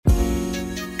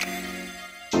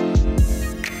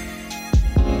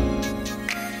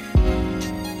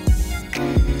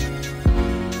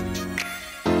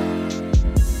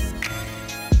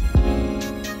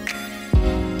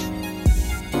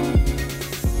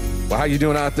Well, how you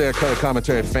doing out there, Colored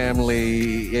Commentary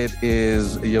family? It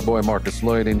is your boy Marcus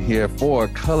Lloyd in here for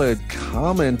Colored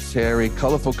Commentary,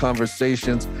 colorful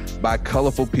conversations by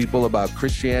colorful people about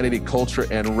Christianity, culture,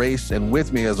 and race. And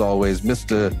with me, as always,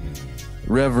 Mr.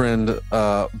 Reverend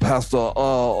Pastor,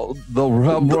 the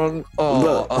Reverend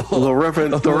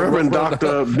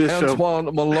Dr. Bishop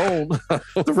Antoine Malone,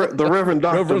 the Reverend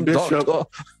Dr. Bishop.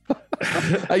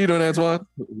 How you doing, Antoine?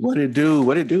 What it do?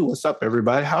 What's up,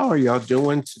 everybody? How are y'all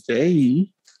doing today?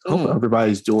 Hope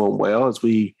everybody's doing well as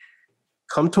we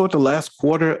come toward the last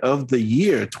quarter of the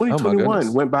year.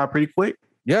 2021 went by pretty quick.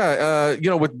 Yeah,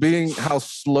 with being how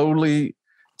slowly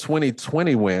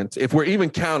 2020 went, if we're even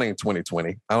counting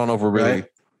 2020, I don't know if we're really, right.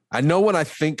 I know when I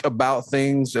think about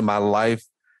things in my life,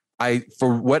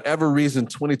 for whatever reason,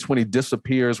 2020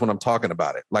 disappears when I'm talking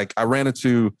about it. Like I ran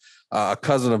into a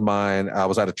cousin of mine. I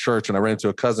was at a church and I ran into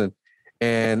a cousin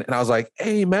and I was like,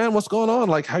 hey man, what's going on?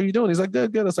 Like, how you doing? He's like,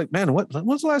 good. It's like, man,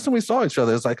 when's the last time we saw each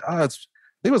other? It's like,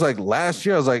 it was like last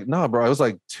year. I was like, no, bro, it was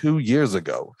like 2 years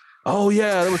ago. Oh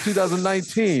yeah, it was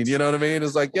 2019. You know what I mean?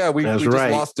 It's like, yeah, we just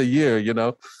lost a year,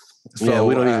 So, yeah,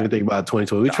 we don't even think about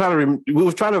 2020. We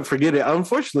were trying to forget it.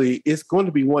 Unfortunately, it's going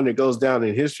to be one that goes down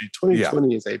in history.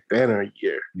 2020 is a banner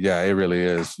year. Yeah, it really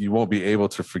is. You won't be able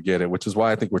to forget it, which is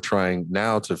why I think we're trying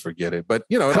now to forget it. But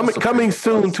coming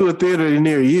soon to a theater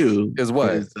near you is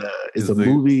what is a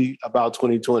movie about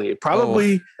 2020.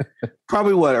 Probably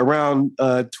what around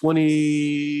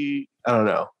 20? I don't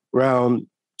know, around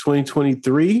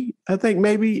 2023, I think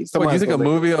maybe. You think a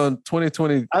movie on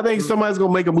 2020? I think somebody's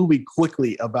going to make a movie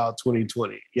quickly about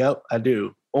 2020. Yep, I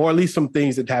do. Or at least some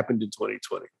things that happened in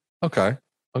 2020. Okay.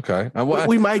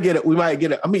 We might get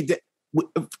it. I mean,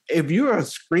 if you're a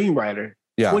screenwriter,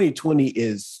 2020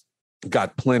 is...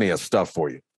 got plenty of stuff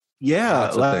for you. Yeah,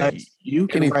 like you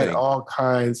can write all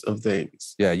kinds of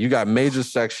things. Yeah, you got major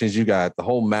sections. You got the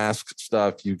whole mask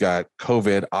stuff. You got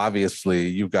COVID, obviously.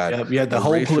 You got the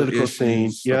whole political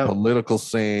scene. Yeah, political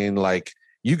scene. Like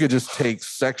you could just take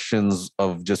sections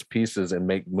of just pieces and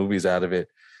make movies out of it.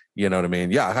 You know what I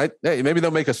mean? Yeah. Hey, maybe they'll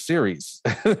make a series.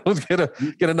 Let's get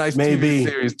a nice TV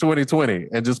series 2020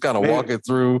 and just kind of walk it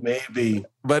through. Maybe.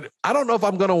 But I don't know if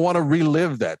I'm going to want to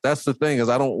relive that. That's the thing is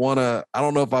I don't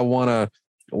know if I want to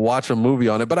watch a movie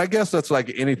on it, but I guess that's like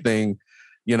anything,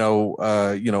 we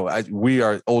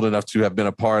are old enough to have been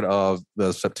a part of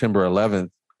the September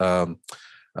 11th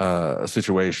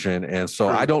situation. And so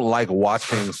I don't like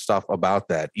watching stuff about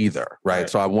that either. Right.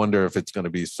 So I wonder if it's going to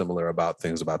be similar about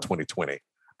things about 2020.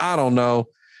 I don't know.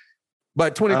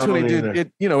 But 2020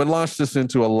 it launched us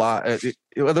into a lot.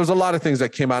 There's a lot of things that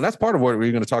came out. And that's part of what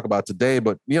we're going to talk about today.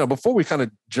 But, before we kind of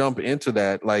jump into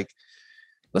that, like,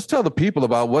 let's tell the people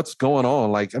about what's going on.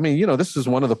 Like, I mean, this is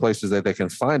one of the places that they can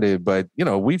find it, but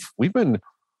we've been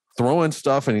throwing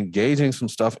stuff and engaging some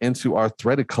stuff into our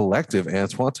Threaded Collective.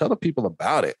 Antoine, tell the people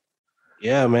about it.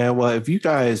 Yeah, man. Well, if you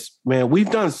guys, man, we've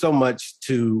done so much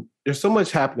there's so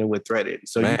much happening with Threaded.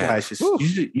 So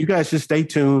you guys should stay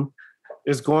tuned.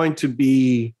 There's going to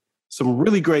be some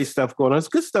really great stuff going on. It's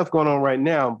good stuff going on right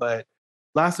now, but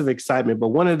lots of excitement. But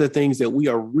one of the things that we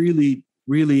are really,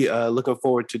 really looking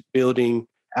forward to building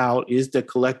out is the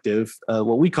collective,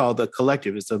 what we call the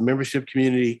collective. It's a membership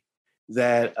community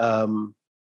that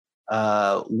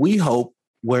we hope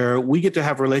where we get to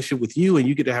have a relationship with you and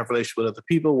you get to have a relationship with other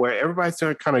people where everybody's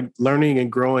kind of learning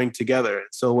and growing together.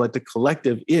 So what the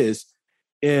collective is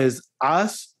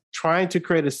us trying to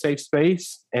create a safe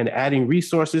space and adding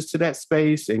resources to that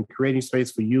space and creating space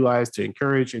for you guys to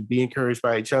encourage and be encouraged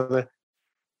by each other.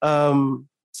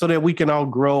 So that we can all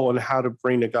grow on how to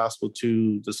bring the gospel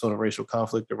to the sort of racial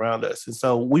conflict around us. And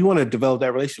so we want to develop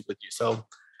that relationship with you. So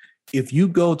if you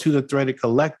go to the Threaded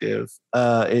Collective,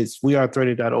 it's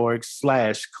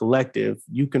wearethreaded.org/collective.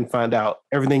 You can find out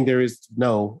everything there is to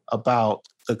know about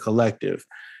the collective.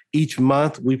 Each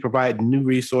month, we provide new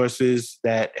resources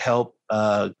that help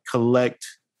collect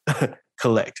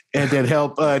and that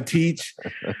help teach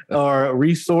or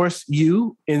resource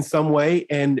you in some way.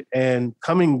 And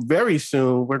coming very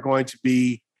soon, we're going to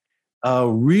be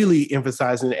really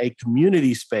emphasizing a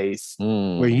community space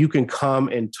where you can come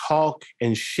and talk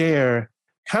and share,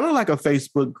 kind of like a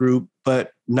Facebook group,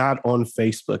 but not on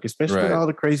Facebook, especially with all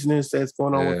the craziness that's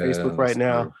going on with Facebook right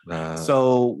now.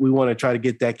 So we want to try to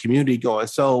get that community going.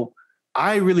 So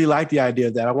I really like the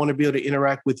idea that I want to be able to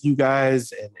interact with you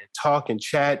guys and talk and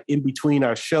chat in between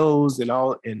our shows and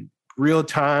all in real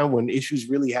time when issues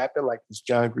really happen, like this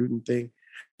John Gruden thing.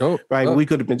 We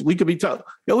could be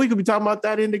talking about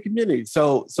that in the community.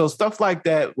 So stuff like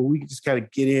that where we can just kind of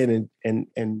get in and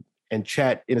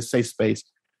chat in a safe space.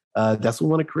 That's what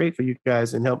we want to create for you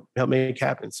guys and help make it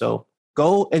happen. So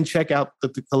go and check out the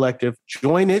collective.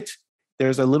 Join it.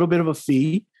 There's a little bit of a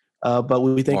fee, but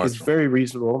we think it's very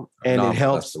reasonable, and it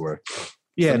helps. That's the word.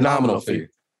 Yeah, nominal fee.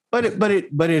 But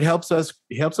it helps us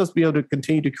be able to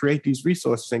continue to create these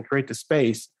resources and create the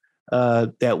space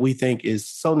that we think is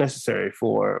so necessary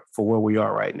for where we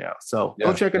are right now. So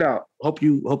go check it out. Hope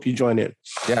you join in.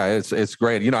 Yeah, it's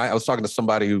great. You know, I was talking to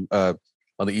somebody who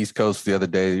on the East Coast the other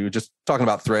day. We were just talking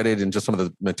about Threaded and just some of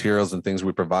the materials and things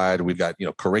we provide. We've got,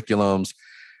 curriculums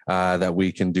that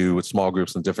we can do with small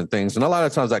groups and different things. And a lot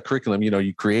of times that curriculum,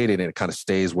 you create it and it kind of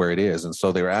stays where it is. And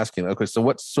so they were asking, okay, so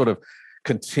what sort of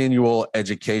continual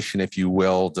education, if you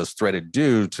will, does Threaded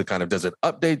do to does it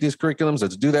update these curriculums?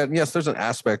 Does it do that? And yes, there's an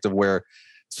aspect of where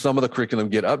some of the curriculum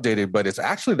get updated, but it's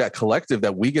actually that collective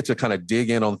that we get to kind of dig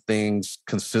in on things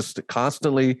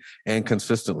constantly and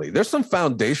consistently. There's some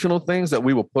foundational things that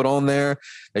we will put on there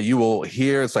that you will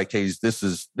hear. It's like, hey, this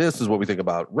is what we think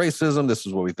about racism. This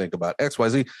is what we think about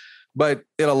XYZ. But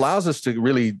it allows us to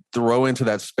really throw into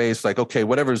that space, like, okay,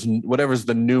 whatever's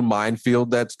the new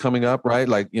minefield that's coming up, right?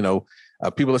 Like,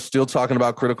 people are still talking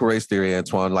about critical race theory,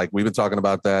 Antoine. Like, we've been talking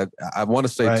about that. I want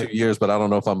to say 2 years, but I don't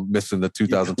know if I'm missing the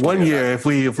 2020. 1 year if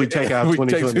we take out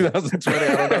 2020. 2020,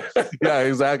 I don't know. Yeah,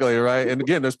 exactly, right. And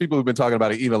again, there's people who've been talking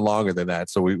about it even longer than that.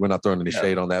 So we're not throwing any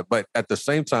shade on that. But at the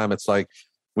same time, it's like,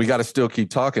 we got to still keep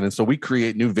talking. And so we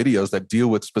create new videos that deal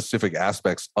with specific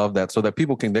aspects of that so that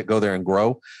people can go there and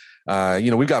grow.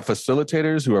 We've got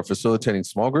facilitators who are facilitating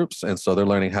small groups. And so they're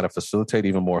learning how to facilitate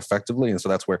even more effectively. And so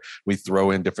that's where we throw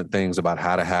in different things about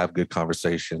how to have good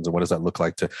conversations and what does that look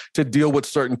like to deal with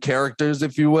certain characters,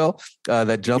 if you will,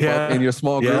 that jump up in your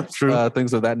small groups,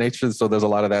 things of that nature. So there's a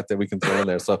lot of that we can throw in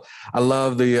there. So I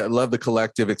love the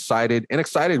collective, excited.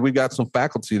 We've got some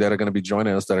faculty that are going to be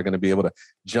joining us that are going to be able to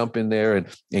jump in there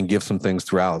and give some things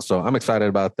throughout. So I'm excited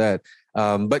about that.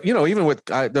 But even with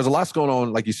there's a lot going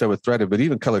on, like you said, with Threaded, but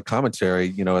even colored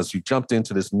commentary, as you jumped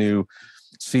into this new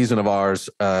season of ours,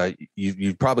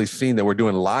 you've probably seen that we're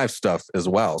doing live stuff as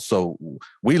well. So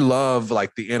we love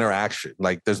like the interaction.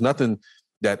 Like there's nothing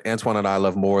that Antoine and I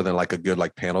love more than like a good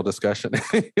panel discussion,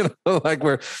 like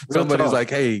where somebody's like,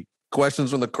 hey,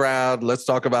 questions from the crowd. Let's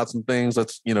talk about some things.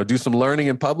 Let's, do some learning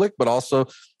in public, but also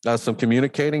some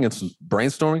communicating and some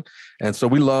brainstorming. And so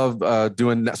we love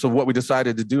doing that. So what we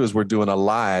decided to do is we're doing a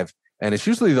live, and it's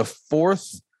usually the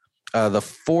fourth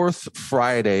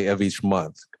Friday of each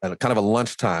month, kind of a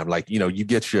lunchtime. Like, you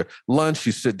get your lunch,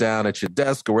 you sit down at your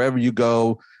desk or wherever you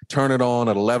go, turn it on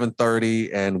at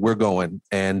 11:30, and we're going.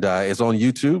 And it's on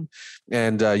YouTube.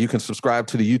 And you can subscribe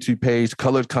to the YouTube page,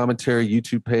 Colored Commentary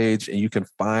YouTube page, and you can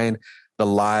find the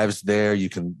lives there. You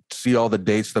can see all the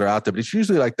dates that are out there. But it's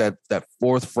usually like that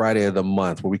fourth Friday of the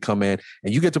month where we come in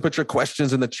and you get to put your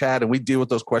questions in the chat, and we deal with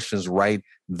those questions right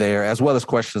there, as well as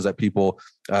questions that people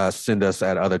send us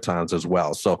at other times as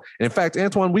well. So, in fact,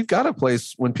 Antoine, we've got a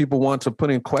place when people want to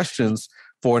put in questions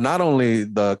for not only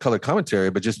the Colored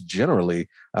Commentary, but just generally,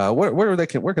 where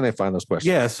can they find those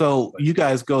questions? Yeah, so you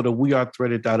guys go to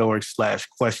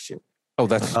wearethreaded.org/question. Oh,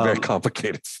 that's very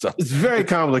complicated stuff. It's very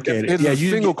complicated. It's a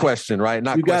single question, right?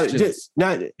 Not questions.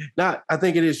 Not. I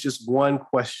think it is just one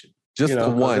question. Just the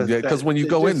one, because when you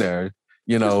go in there,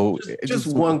 just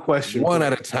one question, one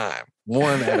at a time.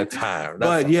 One at a time.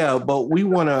 But we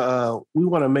want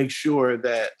to make sure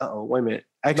that. Wait a minute.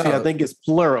 Actually, I think it's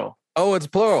plural. Oh, it's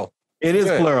plural. It is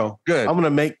plural. Good. I'm gonna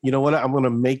make. You know what? I'm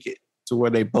gonna make it to where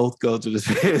they both go to the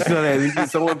so that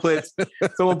someone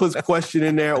puts question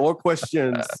in there or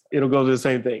questions, it'll go to the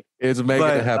same thing. It's making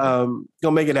it happen.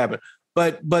 Gonna make it happen.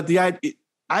 But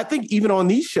I think even on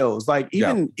these shows, like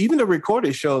even the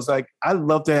recorded shows, like I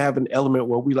love to have an element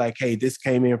where we like, hey, this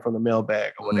came in from the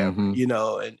mailbag or whatever, and be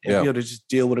able to just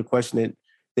deal with a question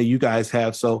that you guys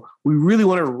have. So we really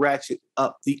want to ratchet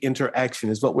up the interaction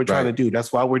is what we're trying to do.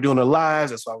 That's why we're doing the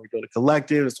lives. That's why we're doing the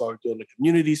collective. That's why we're doing the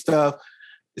community stuff.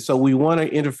 So we want to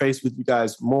interface with you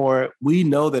guys more. We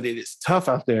know that it is tough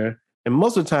out there. And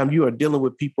most of the time you are dealing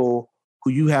with people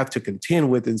who you have to contend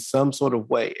with in some sort of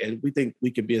way. And we think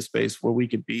we could be a space where we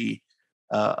could be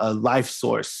a life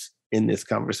source in this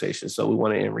conversation. So we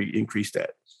want to increase that.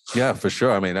 Yeah, for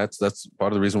sure. I mean, that's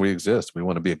part of the reason we exist. We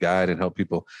want to be a guide and help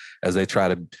people as they try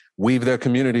to weave their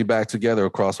community back together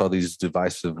across all these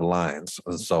divisive lines.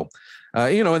 And so,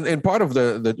 and part of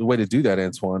the way to do that,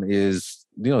 Antoine, is,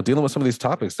 dealing with some of these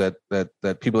topics that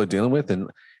people are dealing with.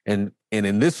 And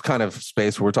in this kind of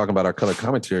space where we're talking about our Colored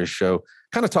Commentary show,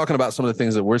 kind of talking about some of the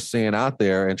things that we're seeing out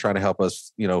there and trying to help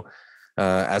us,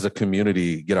 as a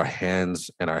community, get our hands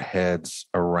and our heads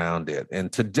around it.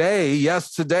 And today,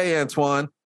 Antoine,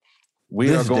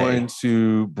 we are going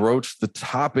to broach the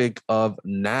topic of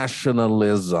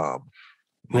nationalism.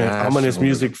 Ominous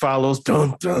music follows.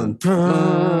 Dun, dun,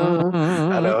 dun.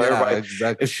 I know, everybody.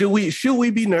 Exactly. Should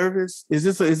we be nervous? Is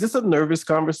this a nervous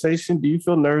conversation? Do you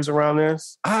feel nerves around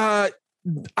this? I'm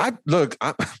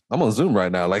on Zoom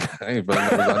right now. Like I ain't feeling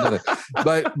nervous about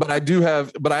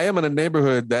nothing. But I am in a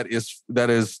neighborhood that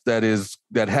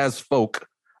has folk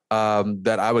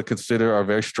that I would consider are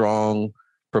very strong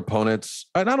proponents.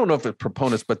 And I don't know if it's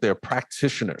proponents, but they're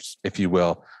practitioners, if you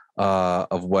will,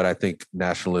 of what I think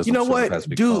nationalism. You know what,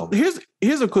 dude?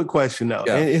 Here's a quick question though,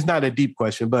 and it's not a deep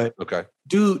question, but okay.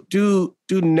 Do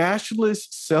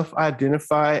nationalists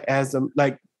self-identify as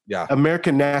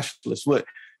American nationalists?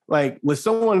 Would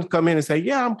someone come in and say,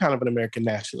 "Yeah, I'm kind of an American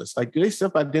nationalist"? Like, do they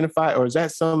self-identify, or is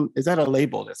that a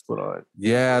label that's put on?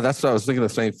 Yeah, that's what I was thinking. The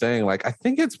same thing. Like, I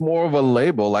think it's more of a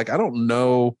label. Like, I don't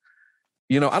know.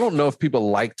 I don't know if people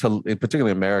like to,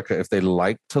 particularly in America, if they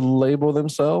like to label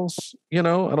themselves. I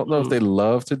don't know if they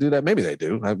love to do that. Maybe they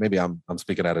do. Maybe I'm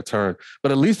speaking out of turn.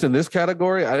 But at least in this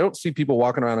category, I don't see people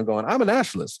walking around and going, "I'm a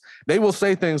nationalist." They will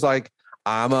say things like,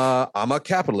 I'm a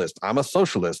capitalist, I'm a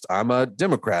socialist, I'm a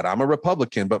Democrat, I'm a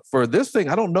Republican. But for this thing,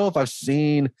 I don't know if I've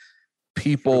seen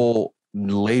people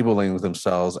labeling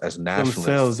themselves as nationalists.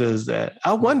 Themselves as that.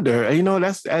 I wonder, I'm going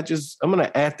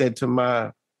to add that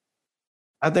to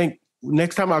I think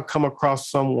next time I come across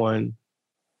someone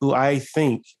who I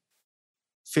think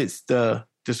fits the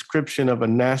description of a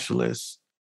nationalist,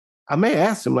 I may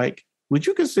ask them, like, would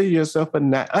you consider yourself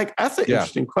that's an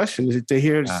interesting question to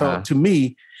hear. So to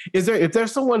me, if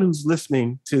there's someone who's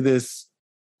listening to this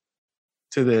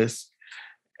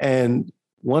and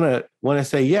want to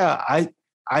say, yeah,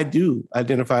 I do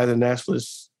identify as a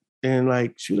nationalist, and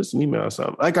like shoot us an email or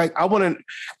something. Like I want to.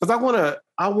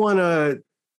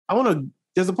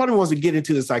 There's a part of me wants to get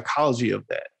into the psychology of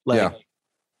that.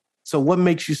 So what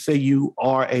makes you say you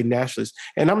are a nationalist?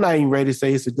 And I'm not even ready to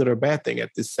say it's a good or bad thing at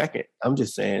this second. I'm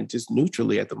just saying, just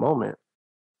neutrally at the moment,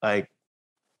 like,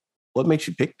 what makes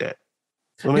you pick that?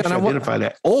 What makes you identify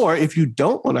that? Or if you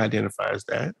don't want to identify as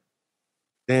that,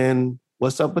 then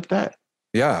what's up with that?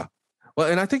 Yeah. Well,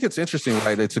 and I think it's interesting,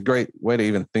 right? It's a great way to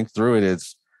even think through it.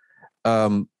 It's,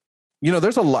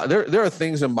 there's a lot, there are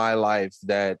things in my life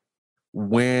that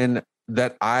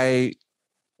I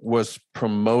was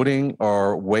promoting,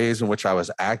 or ways in which I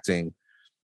was acting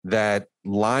that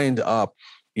lined up,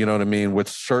 with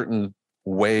certain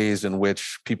ways in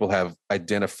which people have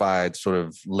identified sort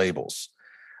of labels.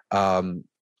 And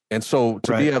so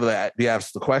to be able to be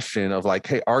asked the question of like,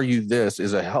 hey, are you this,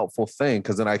 is a helpful thing.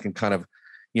 Cause then I can kind of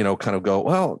go,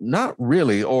 well, not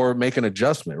really, or make an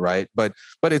adjustment. Right. But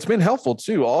it's been helpful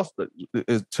too, also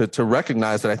to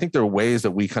recognize that I think there are ways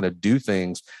that we kind of do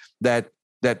things that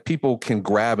people can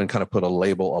grab and kind of put a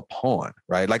label upon,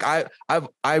 right? Like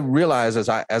I realized as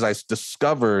I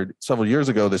discovered several years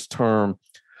ago this term,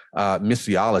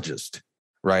 missiologist,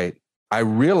 right? I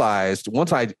realized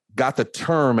once I got the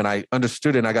term and I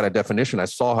understood it and I got a definition, I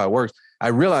saw how it works. I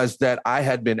realized that I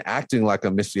had been acting like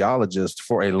a missiologist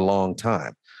for a long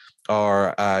time.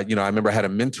 Or, I remember I had a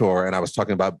mentor and I was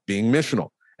talking about being missional.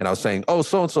 And I was saying, oh,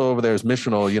 so-and-so over there is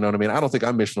missional. You know what I mean? I don't think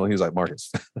I'm missional. He was like,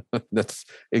 Marcus, that's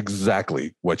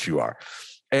exactly what you are.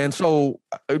 And so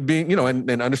being,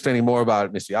 and understanding more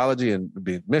about missiology and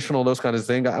being missional, those kinds of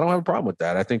things, I don't have a problem with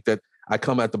that. I think that I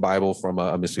come at the Bible from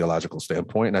a missiological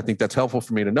standpoint. And I think that's helpful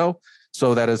for me to know,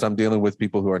 so that as I'm dealing with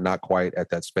people who are not quite at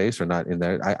that space or not in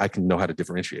there, I can know how to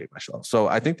differentiate myself. So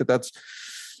I think that's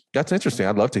interesting.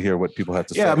 I'd love to hear what people have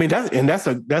to say. Yeah, I mean, that's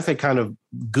a kind of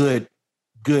good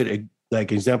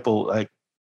like example. Like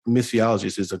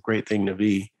missiologist is a great thing to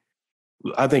be.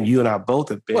 I think you and I both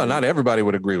have been. Well, not everybody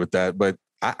would agree with that, but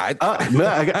I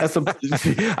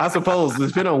suppose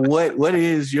depending on what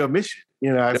is your mission,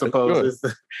 I suppose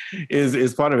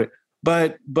is part of it.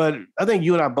 But I think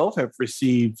you and I both have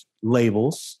received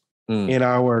labels in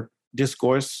our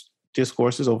discourses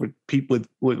over people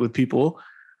with people.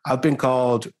 I've been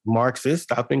called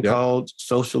Marxist. I've been called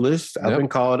socialist. I've been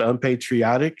called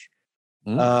unpatriotic.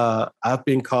 I've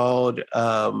been called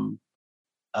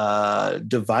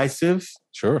divisive.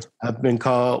 Sure. I've been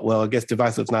called, well, I guess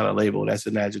divisive is not a label, that's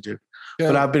an adjective. Yeah.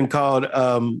 But I've been called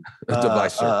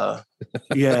divisive.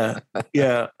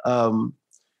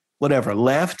 Whatever,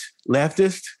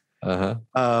 leftist.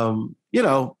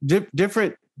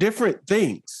 Different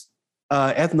things.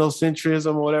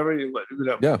 Ethnocentrism or whatever.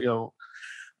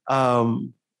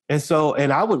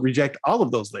 And I would reject all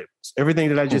of those labels. Everything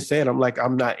that I just said, I'm like,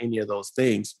 I'm not any of those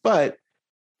things. But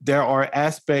there are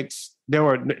aspects,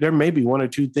 there may be one or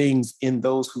two things in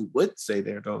those who would say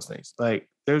they're those things. Like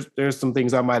there's some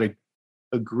things I might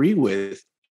agree with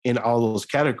in all those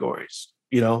categories,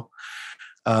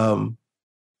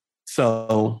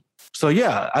 So So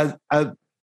yeah, I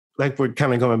like we're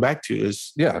kind of going back to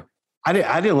is Yeah. I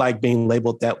didn't like being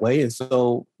labeled that way, and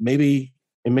so maybe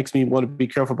it makes me want to be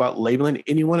careful about labeling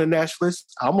anyone a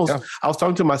nationalist. I was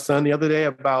talking to my son the other day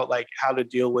about like how to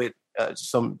deal with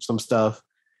some stuff,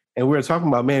 and we were talking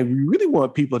about, man, we really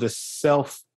want people to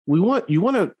you want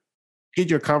to get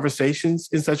your conversations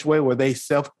in such a way where they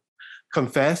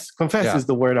confess is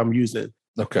the word I'm using.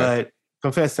 Okay. But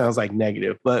confess sounds like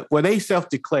negative, but where they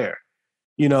self-declare,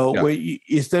 where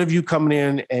instead of you coming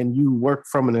in and you work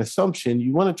from an assumption,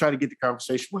 you want to try to get the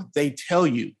conversation where they tell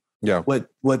you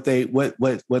what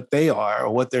they are or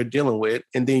what they're dealing with,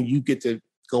 and then you get to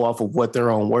go off of what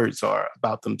their own words are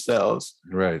about themselves.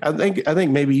 Right. I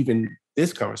think maybe even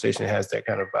this conversation has that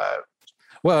kind of vibe.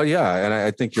 Well, yeah, and I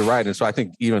think you're right. And so I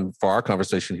think even for our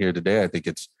conversation here today, I think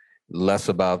it's less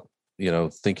about,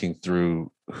 thinking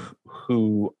through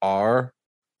who are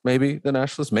maybe the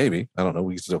nationalists, maybe, I don't know,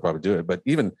 we can still probably do it, but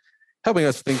even helping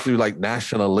us think through like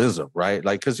nationalism, right?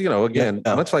 Like, because, again,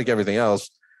 much like everything else,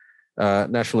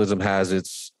 nationalism has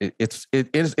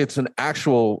it's an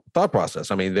actual thought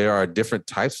process. I mean, there are different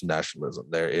types of nationalism.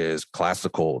 There is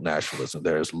classical nationalism,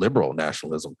 there is liberal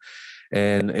nationalism.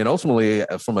 And ultimately,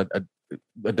 from a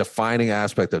defining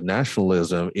aspect of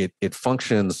nationalism, it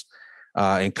functions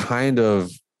in kind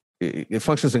of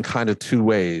two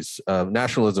ways.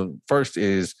 Nationalism first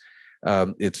is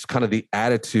it's kind of the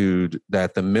attitude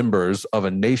that the members of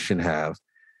a nation have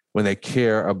when they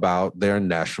care about their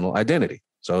national identity.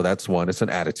 So that's one, it's an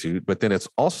attitude, but then it's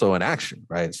also an action,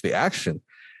 right? It's the action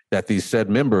that these said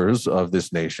members of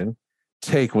this nation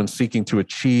take when seeking to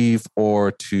achieve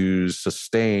or to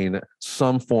sustain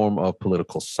some form of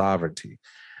political sovereignty.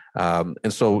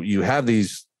 And so you have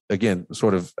these, again,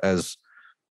 sort of as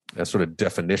sort of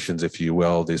definitions, if you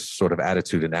will, this sort of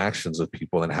attitude and actions of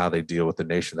people and how they deal with the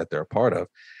nation that they're a part of.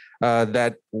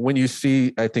 That when you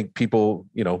see, I think, people,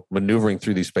 maneuvering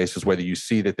through these spaces, whether you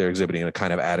see that they're exhibiting a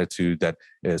kind of attitude that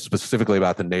is specifically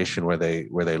about the nation where they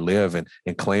live and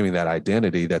claiming that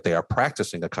identity, that they are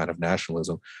practicing a kind of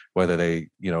nationalism, whether they,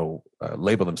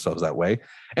 label themselves that way,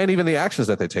 and even the actions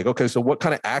that they take. Okay, so what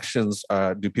kind of actions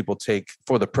do people take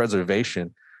for the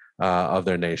preservation of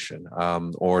their nation,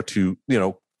 or to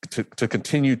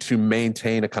continue to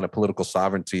maintain a kind of political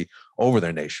sovereignty over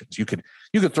their nations? You could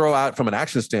throw out from an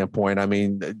action standpoint. I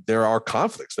mean, there are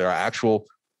conflicts. There are actual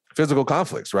physical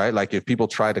conflicts, right? Like if people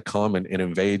try to come and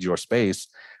invade your space,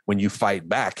 when you fight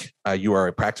back, you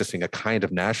are practicing a kind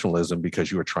of nationalism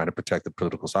because you are trying to protect the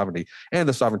political sovereignty and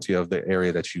the sovereignty of the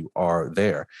area that you are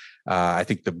there. I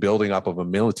think the building up of a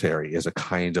military is a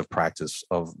kind of practice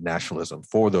of nationalism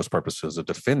for those purposes of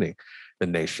defending the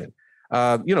nation.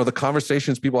 The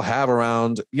conversations people have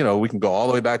around, we can go all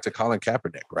the way back to Colin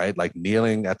Kaepernick, right? Like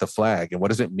kneeling at the flag. And what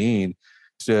does it mean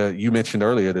to, you mentioned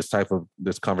earlier, this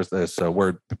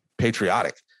word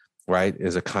patriotic, right?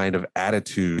 Is a kind of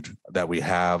attitude that we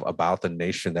have about the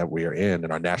nation that we are in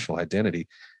and our national identity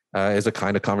is a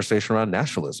kind of conversation around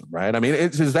nationalism, right? I mean,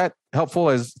 is that helpful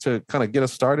as to kind of get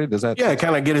us started? Is that? Yeah,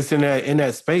 kind of get us in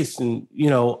that space. And,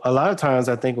 a lot of times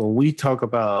I think when we talk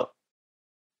about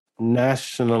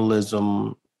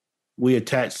nationalism, we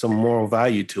attach some moral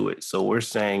value to it. So we're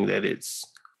saying that it's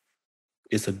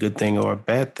a good thing or a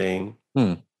bad thing.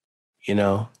 Where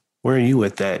are you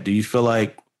with that? Do you feel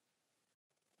like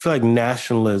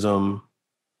nationalism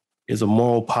is a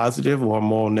moral positive or a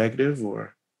moral negative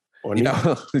or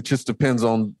it just depends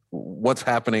on what's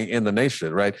happening in the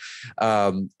nation, right?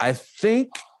 I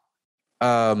think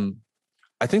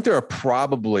there are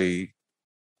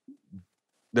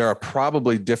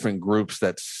probably different groups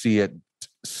that see it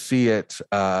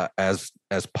as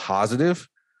positive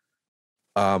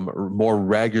more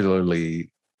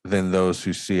regularly than those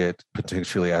who see it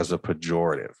potentially as a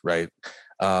pejorative, right?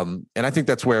 And I think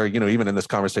that's where, even in this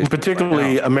conversation, particularly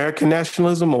right now, American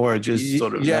nationalism, or just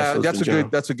sort of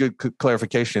that's a good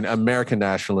clarification. American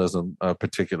nationalism,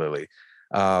 particularly.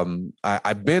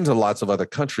 I've been to lots of other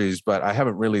countries, but I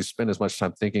haven't really spent as much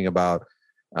time thinking about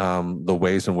the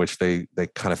ways in which they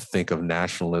kind of think of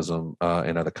nationalism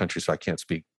in other countries. So I can't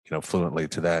speak, fluently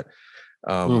to that.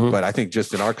 But I think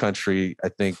just in our country, I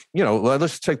think,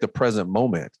 let's take the present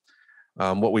moment.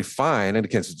 What we find, and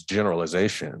again, it's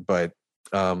generalization, but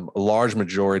a large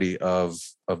majority of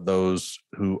those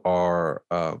who are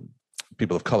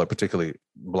people of color, particularly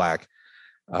Black,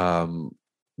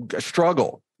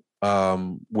 struggle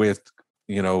with,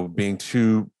 being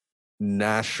too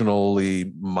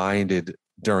nationally minded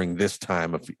during this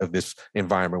time of this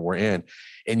environment we're in.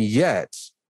 And yet,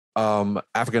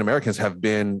 African Americans have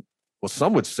been, well,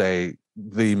 some would say,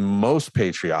 the most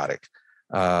patriotic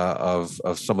of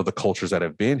some of the cultures that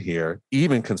have been here,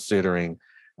 even considering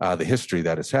the history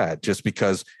that it's had. Just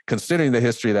because considering the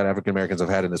history that African Americans have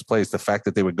had in this place, the fact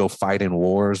that they would go fight in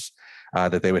wars,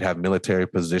 that they would have military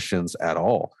positions at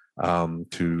all,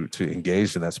 to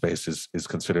engage in that space is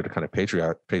considered a kind of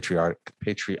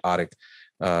patriotic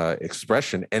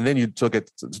expression. And then you took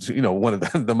it to, one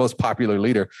of the most popular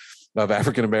leader of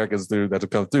African Americans that have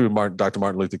come through, Dr.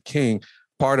 Martin Luther King.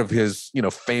 Part of his,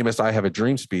 famous "I Have a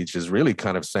Dream" speech is really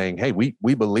kind of saying, hey,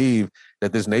 we believe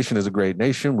that this nation is a great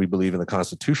nation. We believe in the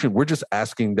Constitution. We're just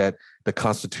asking that the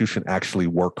Constitution actually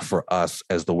work for us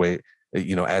as the way,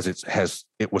 as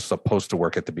it was supposed to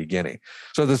work at the beginning.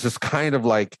 So there's this kind of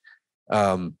like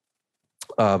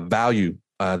value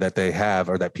that they have,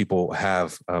 or that people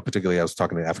have, particularly I was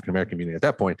talking to the African American community at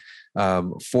that point,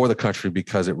 for the country,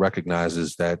 because it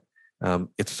recognizes that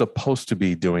it's supposed to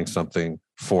be doing something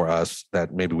for us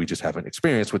that maybe we just haven't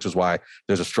experienced, which is why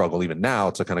there's a struggle even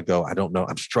now to kind of go, I don't know,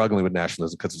 I'm struggling with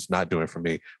nationalism because it's not doing for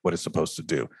me what it's supposed to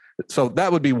do. So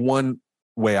that would be one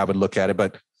way I would look at it.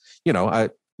 But,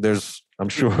 I'm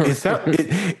sure.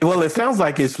 It sounds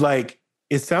like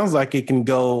it can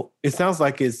go, it sounds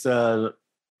like it's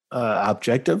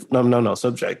objective. No,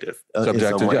 subjective.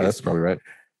 Subjective, yeah, that's probably right.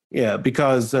 Yeah,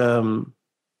 because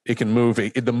it can move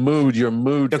your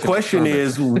mood. The question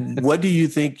is, what do you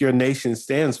think your nation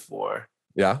stands for?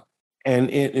 Yeah.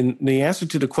 And in the answer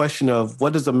to the question of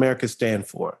what does America stand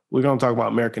for, we're going to talk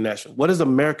about American national. What does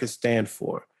America stand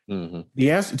for? Mm-hmm. The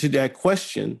answer to that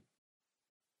question,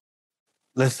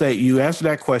 let's say you answer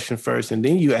that question first, and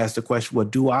then you ask the question, well,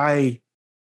 do I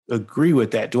agree with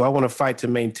that? Do I want to fight to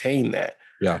maintain that?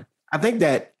 Yeah. I think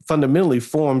that fundamentally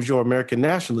forms your American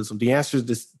nationalism. The answer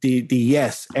is the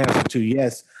yes answer to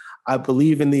yes. I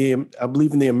believe in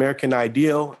the American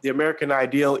ideal. The American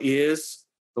ideal is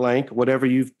blank, whatever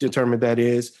you've determined that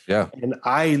is. Yeah. And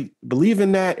I believe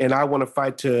in that, and I want to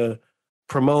fight to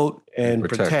promote and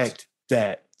protect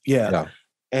that. Yeah.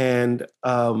 And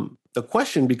the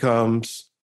question becomes,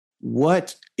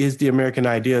 what is the American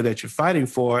idea that you're fighting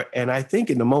for? And I think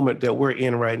in the moment that we're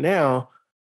in right now,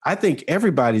 I think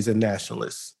everybody's a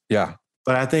nationalist. Yeah.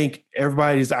 But I think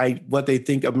what they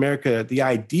think America, the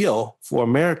ideal for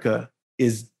America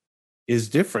is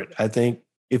different. I think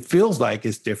it feels like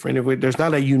it's different. There's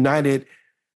not a united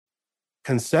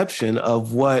conception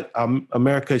of what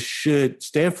America should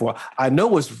stand for. I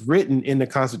know it's written in the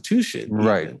Constitution.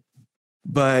 Right. Even,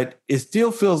 but it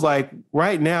still feels like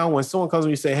right now when someone comes to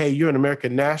me and say, hey, you're an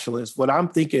American nationalist, what I'm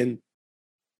thinking,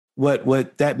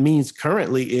 what that means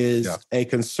currently is a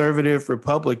conservative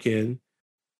Republican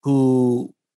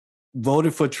who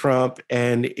voted for Trump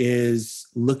and is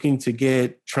looking to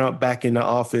get Trump back into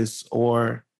office,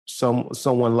 or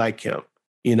someone like him.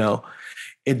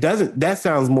 That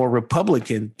sounds more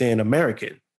Republican than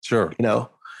American. Sure.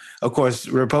 Of course,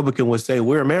 Republican would say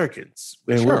we're Americans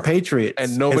and we're patriots,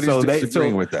 and nobody's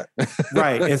disagreeing with that,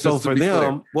 right? And so for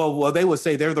them, well, they would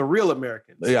say they're the real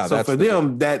Americans. Yeah. So for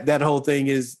them, that whole thing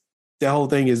is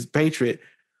patriot.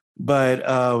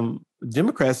 But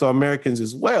Democrats are Americans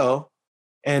as well,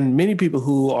 and many people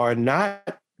who are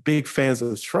not big fans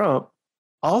of Trump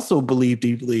also believe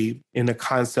deeply in the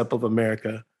concept of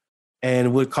America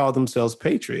and would call themselves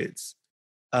patriots.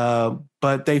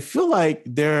 But they feel like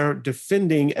they're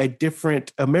defending a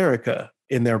different America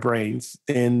in their brains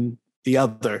than the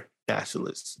other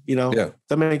nationalists. Yeah. Does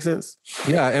that make sense?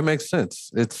 Yeah, it makes sense.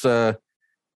 It's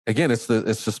again, it's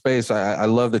the space. I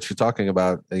love that you're talking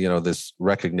about, this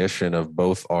recognition of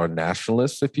both our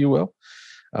nationalists, if you will.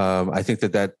 I think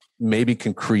that maybe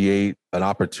can create an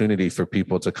opportunity for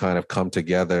people to kind of come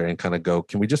together and kind of go,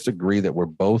 can we just agree that we're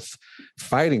both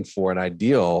fighting for an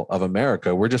ideal of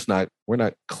America? We're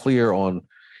not clear on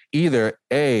either,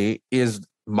 A, is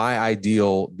my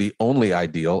ideal the only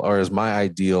ideal, or is my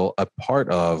ideal a part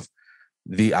of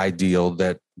the ideal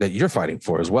that you're fighting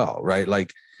for as well, right?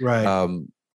 Like, right.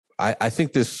 I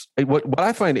think what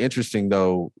I find interesting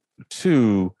though,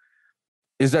 too,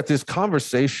 is that this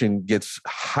conversation gets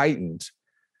heightened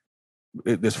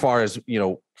as far as,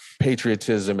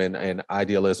 patriotism and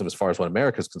idealism as far as what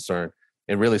America is concerned.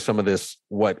 And really some of this,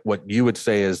 what you would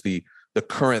say is the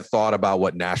current thought about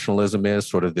what nationalism is,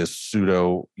 sort of this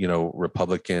pseudo,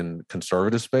 Republican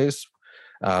conservative space,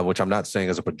 which I'm not saying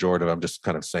as a pejorative. I'm just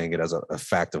kind of saying it as a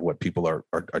fact of what people are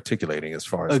articulating as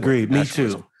far as. Agreed. Me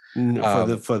too.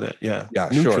 For that. Yeah. Yeah.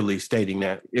 Neutrally sure. Stating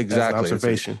that. Exactly. As an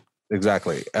observation.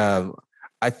 Exactly.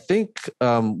 I think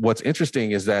what's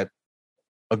interesting is that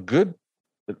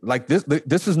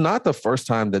this is not the first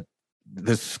time that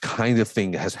this kind of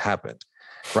thing has happened,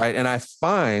 right? And I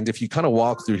find if you kind of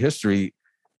walk through history,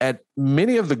 at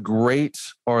many of the great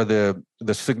or the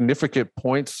significant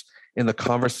points in the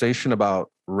conversation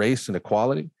about race and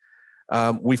equality,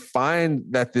 we find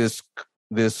that this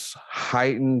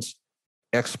heightened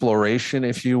exploration,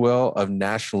 if you will, of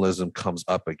nationalism comes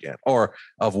up again, or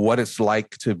of what it's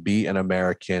like to be an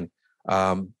American.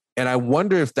 And I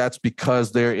wonder if that's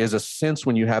because there is a sense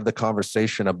when you have the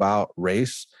conversation about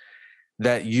race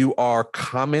that you are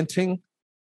commenting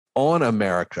on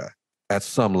America at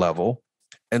some level.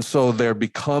 And so there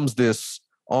becomes this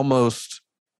almost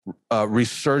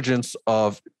resurgence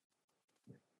of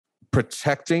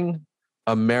protecting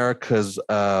America's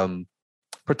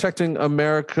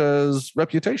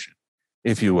reputation,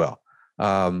 if you will.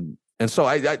 And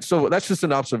so so that's just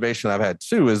an observation I've had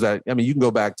too, is that, I mean, you can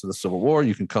go back to the Civil War,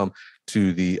 you can come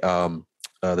to the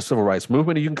Civil Rights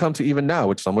Movement, and you can come to even now,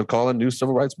 which some would call a new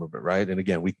Civil Rights Movement, right? And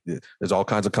again, there's all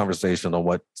kinds of conversation on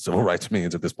what civil rights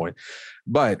means at this point.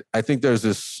 But I think there's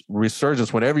this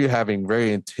resurgence whenever you're having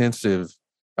very intense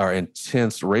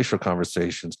racial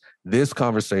conversations. This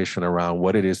conversation around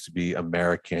what it is to be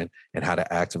American and how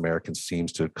to act American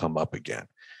seems to come up again.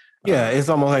 Yeah, it's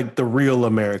almost like the real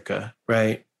America,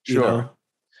 right? Sure. You know?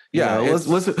 Yeah. You know,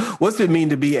 what's it mean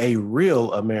to be a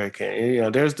real American? And, you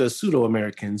know, there's the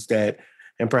pseudo-Americans that,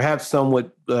 and perhaps some would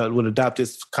adopt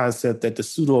this concept that the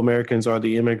pseudo-Americans are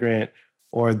the immigrant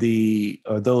or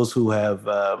those who have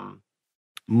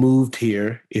moved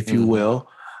here, if you will,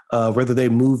 whether they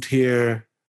moved here,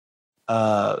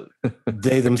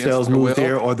 they themselves moved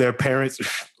here, or their parents,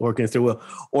 or against their will,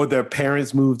 or their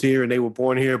parents moved here and they were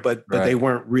born here, but they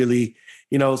weren't really,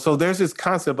 you know. So there's this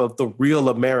concept of the real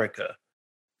America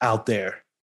out there,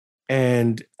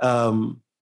 and that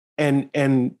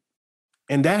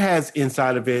has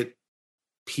inside of it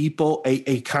people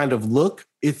a kind of look.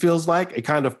 It feels like a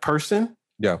kind of person.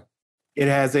 Yeah, it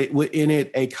has within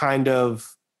it a kind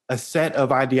of a set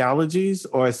of ideologies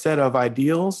or a set of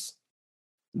ideals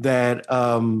that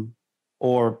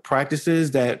or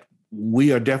practices that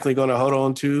we are definitely going to hold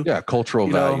on to. Yeah, cultural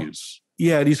values.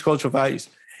 Yeah, these cultural values.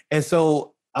 And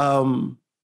so and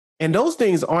those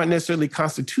things aren't necessarily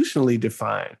constitutionally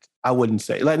defined, I wouldn't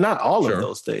say. Like, not all of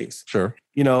those things. Sure.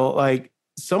 You know, like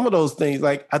some of those things,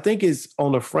 like I think it's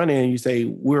on the front end, you say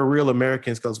we're real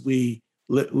Americans because we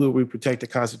protect the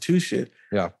Constitution.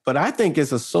 Yeah. But I think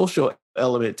it's a social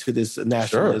element to this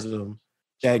nationalism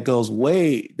that goes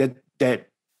way, that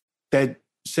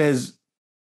says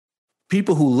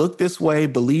people who look this way,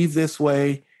 believe this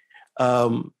way,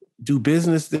 do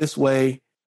business this way,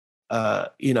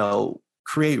 you know,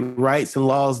 create rights and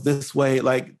laws this way,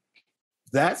 like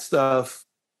that stuff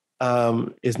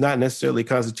is not necessarily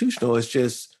constitutional. It's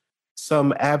just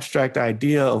some abstract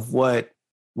idea of what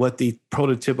the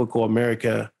prototypical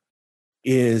America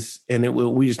is, and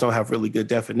we just don't have really good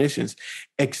definitions.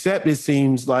 Except it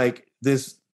seems like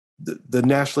the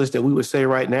nationalists that we would say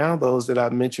right now, those that I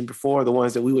mentioned before, the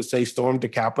ones that we would say stormed the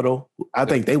Capitol, I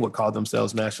think they would call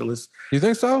themselves nationalists. You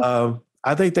think so?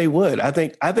 I think they would. I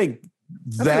think they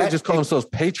just call themselves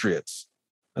patriots.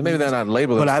 Maybe they're not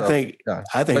labeled. But themselves.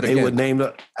 I think they would name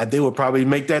they would probably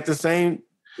make that the same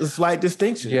slight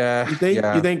distinction. Yeah. You think?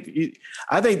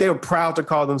 I think they were proud to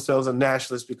call themselves a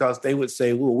nationalist because they would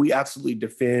say, well, we absolutely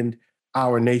defend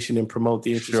our nation and promote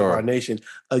the interests of our nation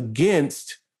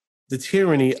against the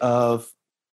tyranny of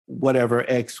whatever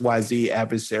XYZ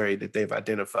adversary that they've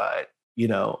identified, you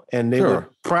know, and they would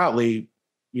proudly,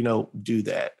 you know, do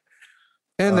that.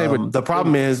 And they would. The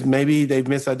problem is maybe they've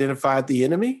misidentified the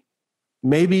enemy.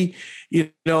 Maybe,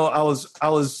 you know, I was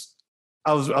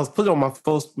putting on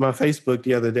my Facebook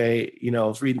the other day, you know, I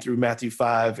was reading through Matthew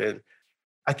 5, and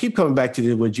I keep coming back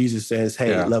to where Jesus says,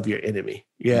 hey, love your enemy.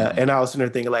 Yeah. Mm-hmm. And I was sitting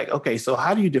there thinking like, okay, so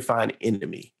how do you define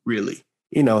enemy really?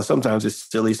 You know, sometimes it's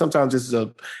silly. Sometimes it's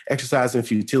a exercise in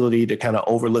futility to kind of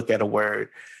overlook at a word.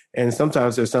 And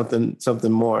sometimes there's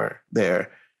something more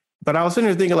there. But I was sitting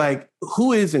there thinking like,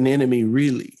 who is an enemy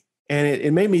really? And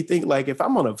it made me think like, if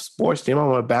I'm on a sports team, I'm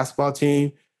on a basketball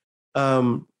team,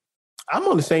 I'm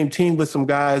on the same team with some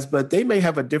guys, but they may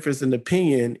have a difference in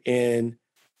opinion in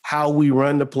how we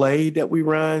run the play that we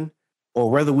run,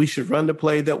 or whether we should run the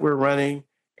play that we're running.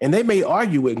 And they may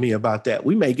argue with me about that.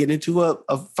 We may get into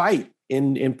a fight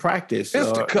in practice.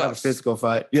 Fisticuffs. A physical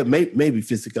fight. Yeah, maybe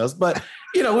fisticuffs. But,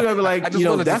 you know, we're going to be like, you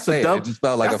know, that's a dumb. It just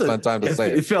felt like a fun time to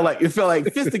say it. It felt like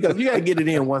fisticuffs. You got to get it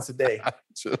in once a day.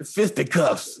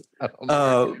 Fisticuffs.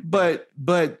 But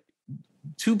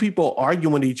two people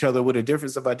arguing with each other with a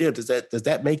difference of idea, does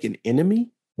that make an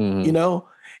enemy? Mm-hmm. You know?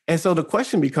 And so the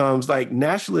question becomes like,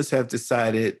 nationalists have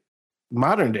decided,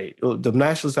 modern day, the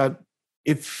nationalists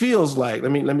it feels like,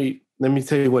 let me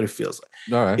tell you what it feels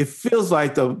like. All right. It feels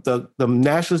like the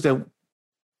nationalists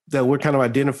that we're kind of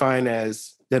identifying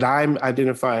as, that I'm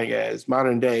identifying as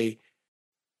modern day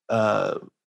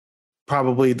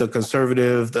probably the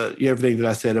conservative, everything that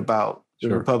I said about the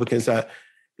Republican side,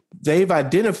 they've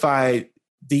identified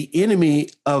the enemy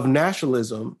of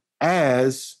nationalism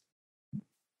as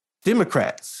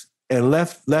Democrats and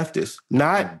leftists,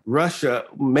 not Russia,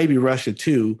 maybe Russia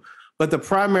too, but the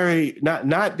primary,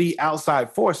 not the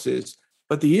outside forces,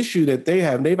 but the issue that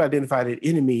they've identified an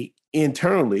enemy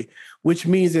internally, which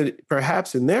means that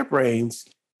perhaps in their brains,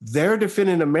 they're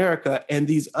defending America and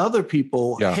these other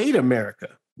people hate America.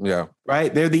 Yeah.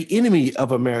 Right? They're the enemy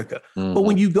of America. Mm-hmm. But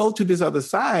when you go to this other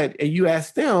side and you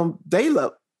ask them,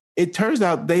 it turns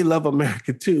out they love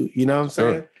America too. You know what I'm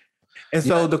saying? Sure. And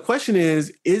so the question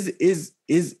is, the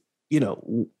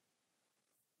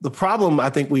problem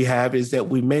I think we have is that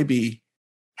we maybe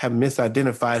have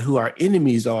misidentified who our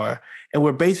enemies are, and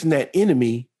we're basing that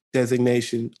enemy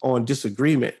designation on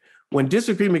disagreement, when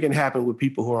disagreement can happen with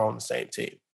people who are on the same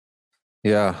team.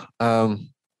 Yeah.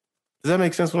 Does that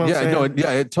make sense what I'm saying? No,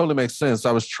 it totally makes sense.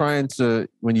 I was trying to,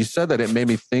 when you said that, it made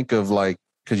me think of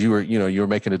because you were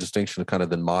making a distinction of kind of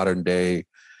the modern day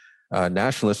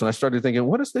nationalists. And I started thinking,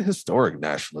 what does the historic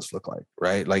nationalists look like,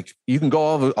 right? Like you can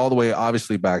go all the way,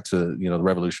 obviously, back to, the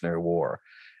Revolutionary War.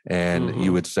 And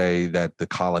you would say that the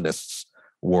colonists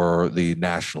were the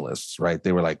nationalists, right?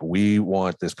 They were like, we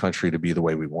want this country to be the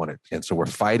way we want it. And so we're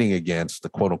fighting against the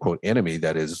quote unquote enemy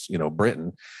that is,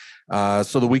 Britain,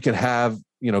 so that we can have,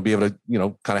 be able to,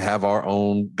 kind of have our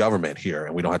own government here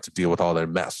and we don't have to deal with all their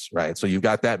mess, right? So you've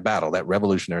got that battle, that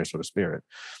revolutionary sort of spirit.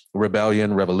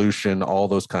 Rebellion, revolution, all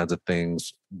those kinds of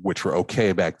things, which were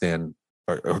okay back then,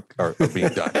 are being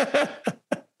done.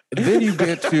 Then you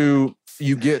get to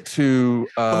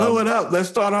blow it up. Let's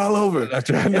start all over. We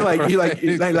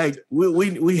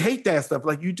hate that stuff.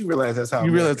 Like you do realize that's how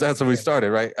you realize that's how we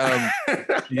started, right?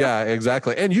 Yeah,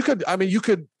 exactly. And you could.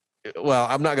 Well,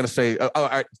 I'm not going to say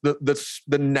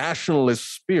the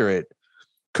nationalist spirit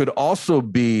could also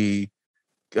be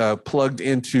plugged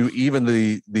into even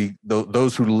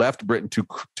those who left Britain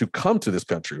to come to this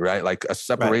country, right? Like a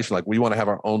separation, like we want to have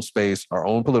our own space, our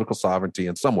own political sovereignty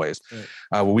in some ways,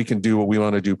 where we can do what we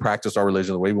want to do, practice our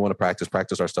religion the way we want to practice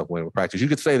our stuff the way we practice. You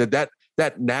could say that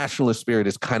nationalist spirit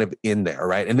is kind of in there,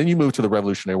 right? And then you move to the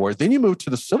Revolutionary War, then you move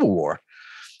to the Civil War,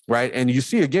 right? And you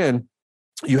see again,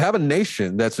 you have a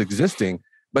nation that's existing,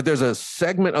 but there's a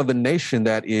segment of the nation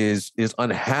that is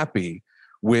unhappy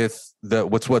with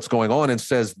what's going on and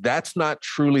says that's not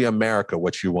truly America,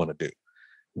 what you want to do.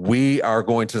 We are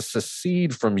going to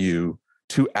secede from you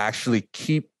to actually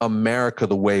keep America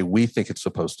the way we think it's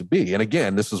supposed to be. And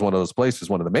again, this is one of those places,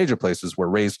 one of the major places where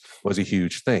race was a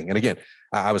huge thing. And again,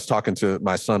 I was talking to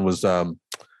my son has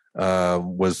a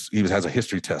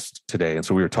history test today, and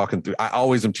so we were talking through. I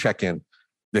always am checking.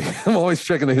 I'm always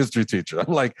checking the history teacher.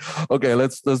 I'm like, okay,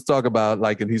 let's talk about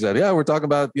and he said, yeah, we're talking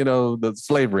about, the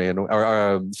slavery and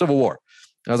our Civil War.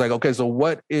 I was like, okay, so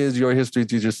what is your history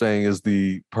teacher saying is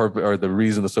the purpose or the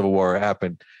reason the Civil War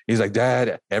happened? He's like,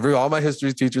 Dad, all my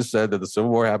history teachers said that the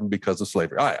Civil War happened because of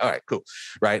slavery. All right, cool.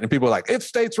 Right. And people are like, it's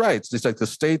states' rights. It's like the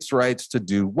states' rights to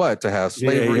do what? To have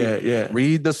slavery. Yeah.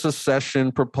 Read the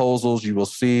secession proposals. You will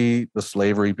see the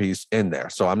slavery piece in there.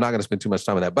 So I'm not going to spend too much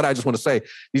time on that. But I just want to say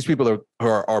these people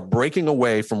are breaking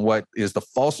away from what is the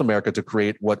false America to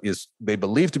create what is they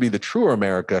believe to be the truer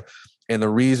America. And the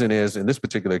reason is, in this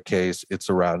particular case, it's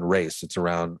around race. It's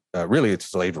around, really, it's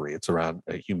slavery. It's around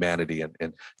humanity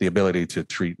and the ability to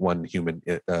treat one human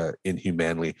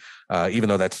inhumanely, even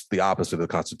though that's the opposite of the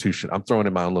Constitution. I'm throwing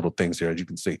in my own little things here, as you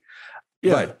can see.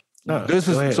 Yeah. But this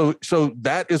is so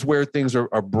that is where things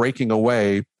are breaking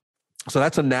away. So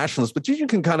that's a nationalist. But you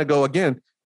can kind of go again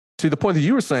to the point that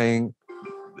you were saying.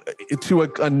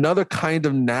 Another kind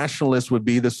of nationalist would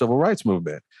be the civil rights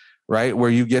movement. Right, where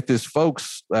you get these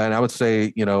folks, and I would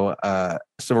say,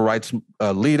 civil rights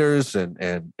leaders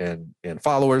and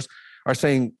followers are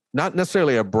saying not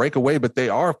necessarily a breakaway, but they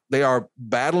are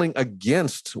battling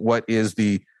against what is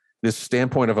this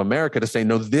standpoint of America to say,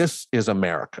 no, this is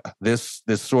America. This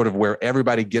sort of where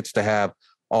everybody gets to have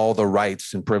all the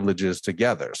rights and privileges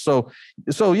together. So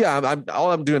yeah,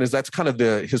 all I'm doing is that's kind of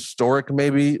the historic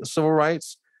maybe civil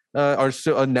rights or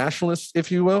a nationalist, if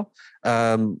you will.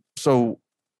 So.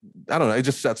 I don't know. It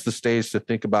just sets the stage to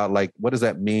think about what does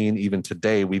that mean even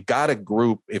today? We've got a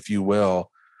group, if you will,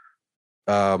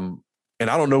 and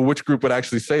I don't know which group would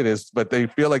actually say this, but they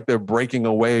feel like they're breaking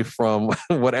away from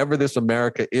whatever this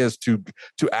America is to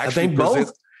actually. I think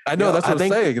both. I know that's what I'm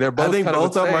saying. They're both. I think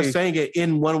both of them are saying it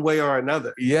in one way or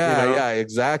another. Yeah,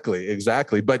 exactly.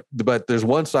 But there's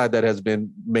one side that has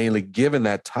been mainly given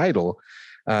that title.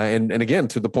 And again,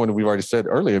 to the point that we've already said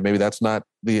earlier, maybe that's not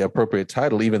the appropriate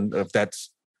title, even if that's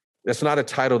not a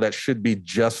title that should be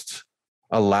just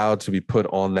allowed to be put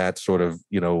on that sort of,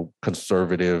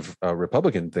 conservative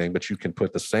Republican thing, but you can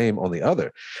put the same on the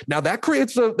other. Now that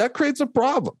creates a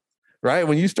problem, right?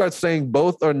 When you start saying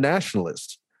both are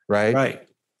nationalists, right? Right.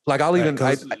 Like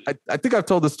I think I've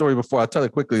told this story before. I'll tell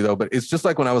it quickly though, but it's just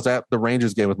like when I was at the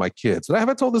Rangers game with my kids. And I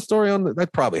haven't told this story I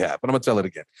probably have, but I'm gonna tell it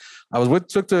again. I was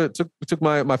took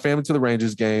my family to the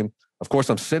Rangers game. Of course,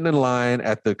 I'm sitting in line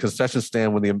at the concession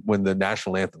stand when the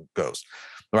national anthem goes.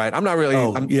 Right. I'm not really.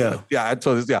 I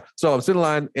told this. Yeah. So I'm sitting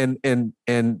in line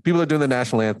and people are doing the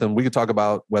national anthem. We could talk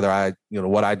about whether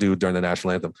what I do during the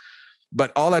national anthem.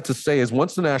 But all that to say is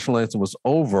once the national anthem was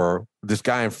over, this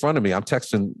guy in front of me, I'm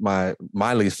texting my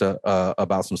Lisa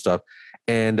about some stuff.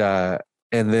 And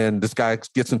then this guy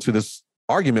gets into this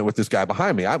argument with this guy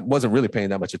behind me. I wasn't really paying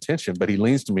that much attention, but he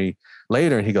leans to me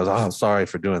later and he goes, "Oh, I'm sorry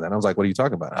for doing that." And I was like, "What are you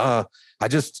talking about?"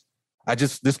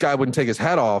 This guy wouldn't take his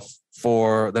hat off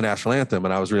for the national anthem.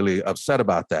 And I was really upset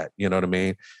about that. You know what I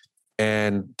mean?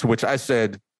 And to which I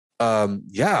said,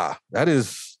 yeah,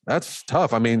 that's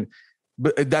tough. I mean,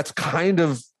 but that's kind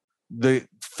of the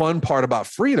fun part about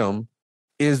freedom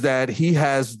is that he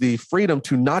has the freedom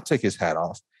to not take his hat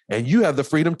off and you have the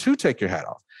freedom to take your hat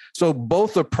off. So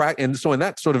both are and so in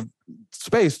that sort of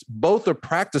space, both are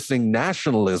practicing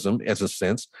nationalism as a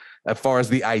sense, as far as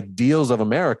the ideals of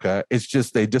America. It's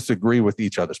just they disagree with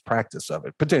each other's practice of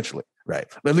it, potentially, right?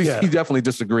 At least he definitely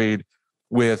disagreed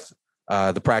with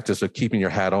the practice of keeping your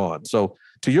hat on. So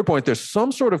to your point, there's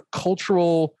some sort of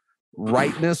cultural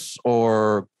rightness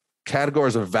or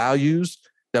categories of values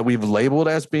that we've labeled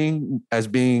as being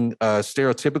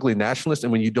stereotypically nationalist.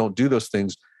 And when you don't do those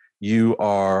things, you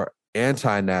are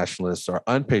anti-nationalists or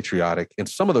unpatriotic. And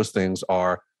some of those things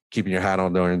are keeping your hat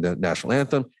on during the national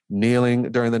anthem,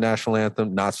 kneeling during the national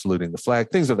anthem, not saluting the flag,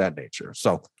 things of that nature.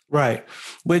 So, right.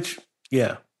 Which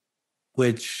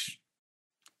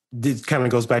this kind of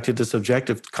goes back to the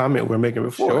subjective comment we're making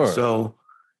before. Sure. So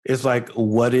it's like,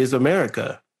 what is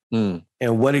America? And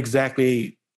what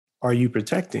exactly are you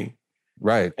protecting?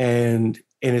 Right. And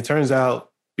it turns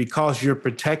out because you're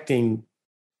protecting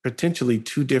potentially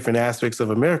two different aspects of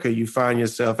America, you find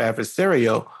yourself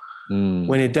adversarial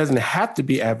when it doesn't have to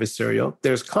be adversarial.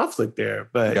 There's conflict there,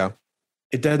 but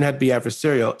it doesn't have to be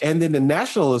adversarial. And then the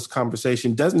nationalist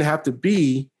conversation doesn't have to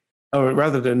be, or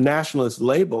rather the nationalist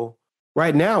label,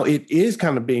 right now it is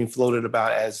kind of being floated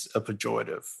about as a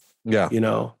pejorative. Yeah.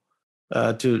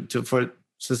 For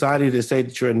society to say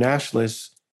that you're a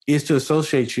nationalist is to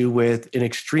associate you with an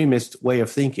extremist way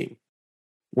of thinking.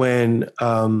 When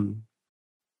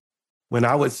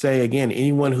I would say, again,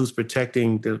 anyone who's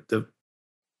protecting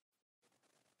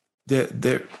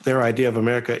their idea of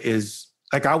America is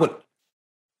like, I would,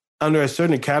 under a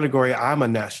certain category, I'm a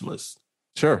nationalist.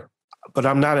 Sure. But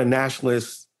I'm not a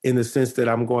nationalist in the sense that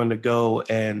I'm going to go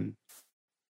and,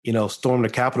 storm the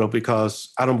Capitol,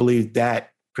 because I don't believe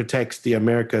that protects the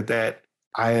America that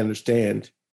I understand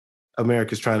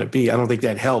America's trying to be. I don't think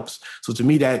that helps. So to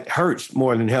me, that hurts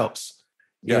more than helps,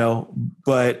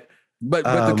 but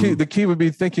the key would be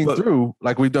thinking through,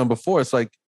 like we've done before. It's like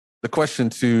the question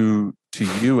to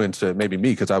you and to maybe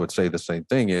me, because I would say the same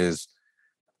thing is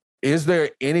there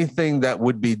anything that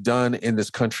would be done in this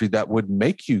country that would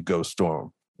make you go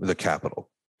storm the Capitol?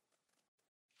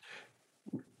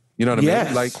 You know what I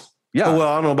mean? Like, yeah. Well,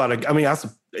 I don't know about it. I mean, I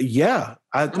think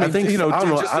I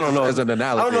don't know as an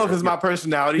analogy. I don't know if it's my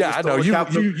personality. Yeah, I know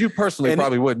you personally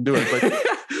probably wouldn't do it, but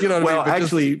you know what I mean?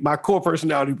 Actually, my core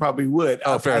personality probably would.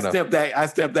 Fair enough. I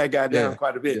stepped that guy down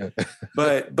quite a bit. Yeah.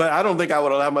 but I don't think I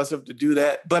would allow myself to do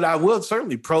that. But I will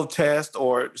certainly protest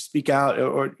or speak out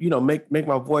or make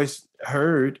my voice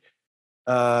heard.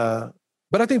 But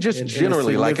I think just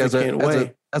generally, like as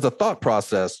a thought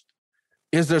process,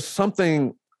 is there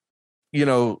something,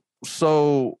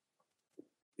 so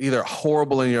either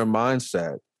horrible in your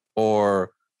mindset or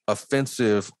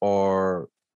offensive or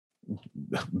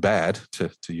bad, to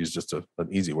use just an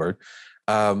easy word,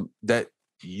 that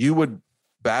you would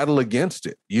battle against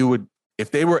it? You would, if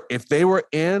they were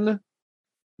in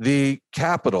the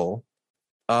Capitol,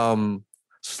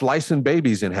 slicing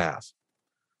babies in half,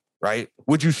 right?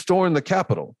 Would you storm the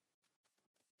Capitol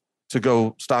to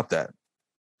go stop that?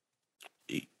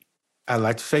 I'd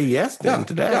like to say yes to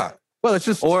that. Yeah. Well, it's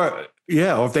just or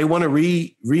if they want to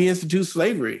reinstitute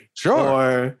slavery,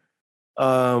 sure,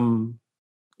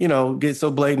 or get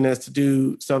so blatant as to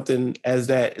do something as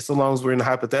that. So long as we're in the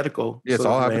hypothetical, it's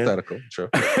all hypothetical, sure,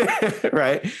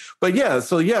 right? But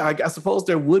I suppose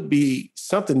there would be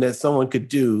something that someone could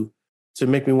do to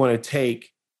make me want to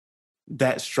take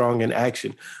that strong in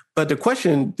action. But the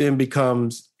question then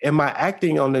becomes: am I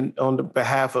acting on the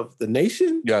behalf of the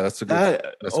nation? Yeah, that's a good.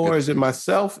 Or is it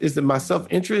myself? Is it my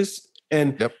self-interest?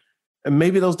 And, Yep. and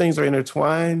maybe those things are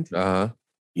intertwined. Uh-huh.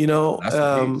 You know, That's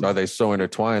the piece. Are they so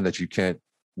intertwined that you can't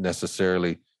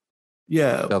necessarily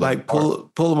like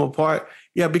pull them apart?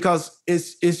 Yeah, because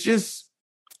it's just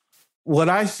what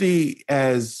I see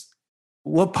as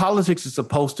what politics is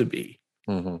supposed to be.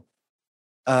 Mm-hmm.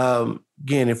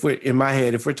 Again, if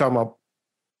we're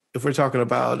talking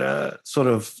about sort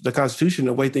of the Constitution,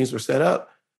 the way things were set up,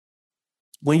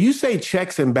 when you say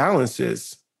checks and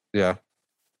balances, yeah,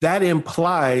 that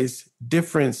implies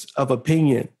difference of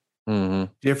opinion,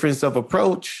 difference of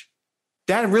approach.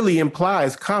 That really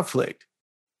implies conflict.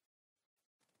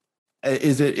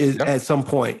 At some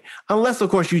point, unless of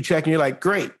course you check and you're like,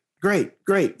 great,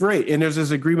 and there's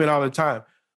this agreement all the time.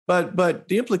 But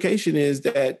the implication is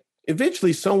that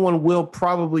eventually someone will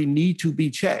probably need to be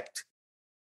checked.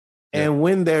 Yeah. And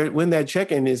when that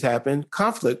checking is happened,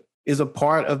 conflict is a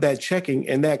part of that checking,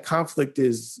 and that conflict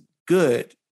is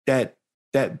good. That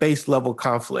base level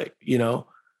conflict, you know.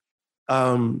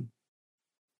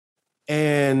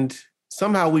 And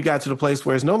somehow we got to the place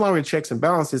where it's no longer checks and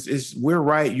balances. It's we're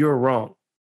right, you're wrong.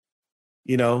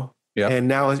 You know? Yeah. And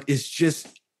now it's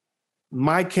just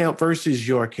my camp versus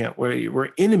your camp, where we're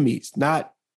enemies,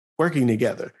 not working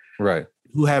together. Right.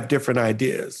 Who have different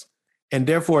ideas. And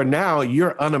therefore now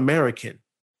you're un-American.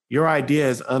 Your idea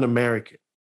is un-American.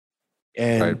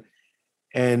 And right.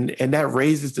 and that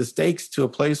raises the stakes to a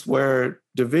place where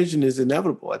division is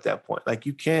inevitable at that point. Like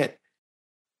you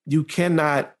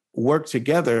cannot work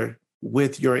together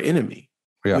with your enemy,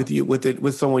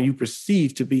 with someone you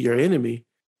perceive to be your enemy.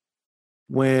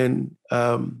 When,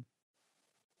 so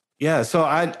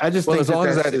I just think as long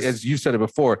as you said it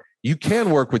before, you can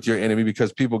work with your enemy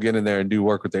because people get in there and do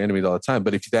work with their enemies all the time.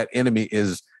 But if that enemy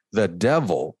is the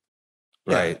devil,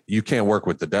 right, you can't work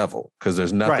with the devil because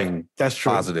there's nothing that's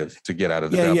true. positive to get out of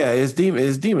the devil. Yeah, it's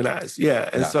demonized. Yeah,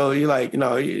 and so you're like, I'm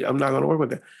not going to work with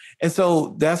that. And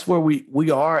so that's where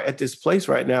we are at this place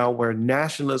right now where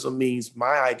nationalism means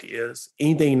my ideas,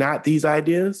 anything not these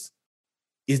ideas,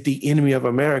 is the enemy of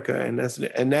America. And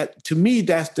that to me,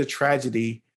 that's the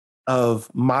tragedy of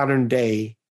modern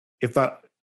day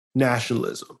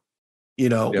nationalism.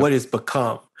 What it's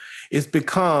become. It's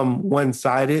become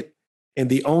one-sided, and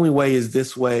the only way is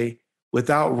this way,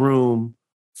 without room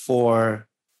for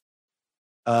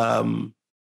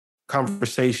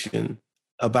conversation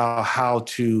about how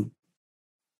to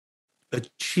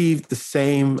achieve the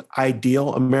same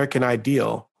American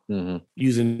ideal,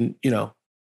 using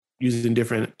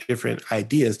different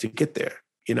ideas to get there,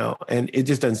 and it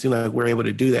just doesn't seem like we're able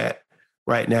to do that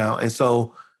right now. And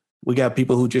so we got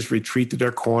people who just retreat to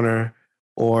their corner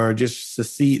or just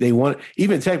secede. They want,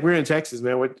 we're in Texas,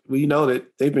 man. We know that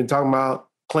they've been talking about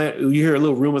you hear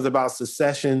little rumors about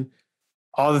secession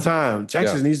all the time.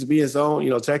 Texas needs to be its own.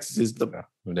 Texas is the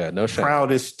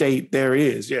proudest state there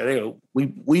is.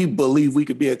 We believe we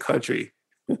could be a country.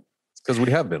 Because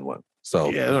we have been one. So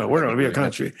we're going to be a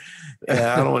country.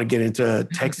 I don't want to get into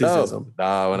Texasism.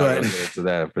 No, we're not going to get into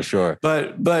that for sure.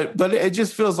 But it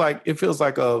just feels like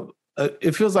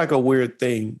a weird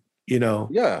thing,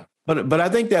 Yeah. But I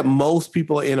think that most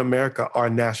people in America are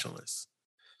nationalists.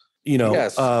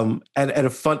 Yes. At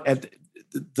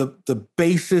the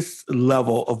basis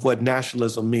level of what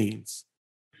nationalism means.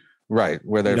 Right,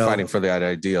 where they're fighting for the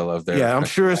ideal of their. Yeah, I'm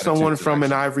sure someone from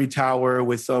an ivory tower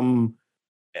with some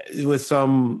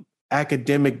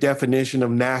academic definition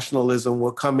of nationalism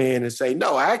will come in and say,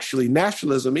 no, actually,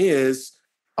 nationalism is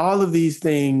all of these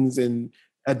things and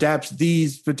adapts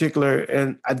these particular,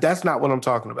 and that's not what I'm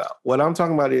talking about. What I'm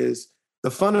talking about is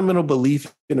the fundamental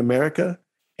belief in America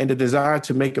and the desire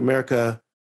to make America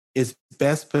its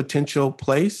best potential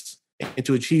place and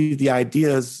to achieve the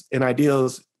ideas and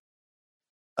ideals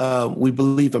we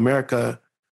believe America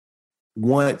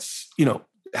wants,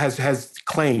 has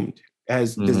claimed,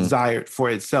 has desired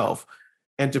for itself,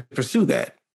 and to pursue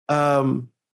that.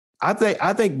 I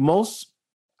think most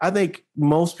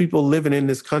people living in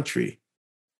this country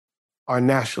are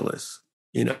nationalists,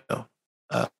 Yeah,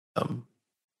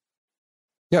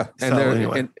 and so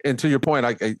anyway. and to your point,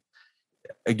 I think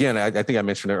I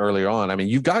mentioned it earlier on. I mean,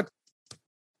 you've got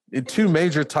two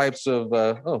major types of.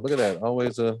 Look at that!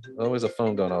 Always a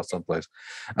phone going off someplace.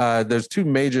 There's two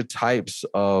major types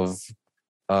of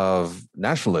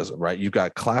nationalism, right? You've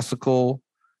got classical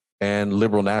and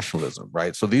liberal nationalism,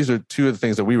 right? So these are two of the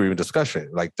things that we were even discussing.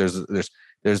 Like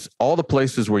there's all the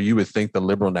places where you would think the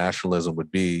liberal nationalism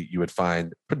would be, you would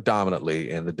find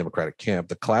predominantly in the Democratic camp.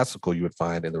 The classical you would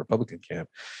find in the Republican camp.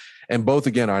 And both,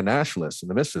 again, are nationalists in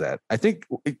the midst of that. I think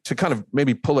to kind of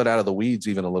maybe pull it out of the weeds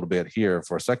even a little bit here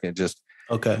for a second, just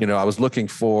Okay. I was looking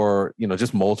for,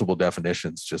 just multiple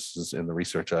definitions, just as in the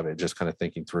research of it, just kind of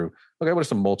thinking through, okay, what are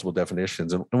some multiple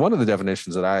definitions? And one of the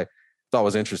definitions that I thought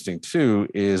was interesting too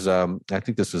is, I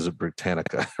think this is a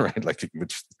Britannica, right?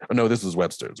 This is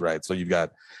Webster's, right? So you've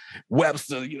got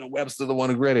Webster, Webster, the one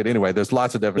who created it. Anyway, there's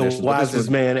lots of definitions. The wisest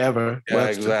man ever. Yeah,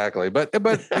 Webster. Exactly.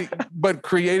 But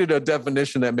created a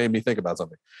definition that made me think about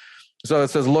something. So it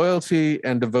says loyalty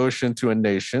and devotion to a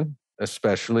nation,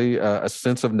 especially a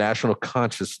sense of national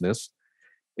consciousness,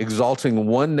 exalting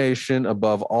one nation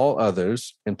above all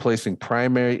others and placing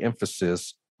primary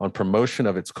emphasis on promotion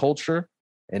of its culture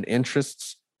and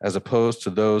interests as opposed to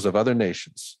those of other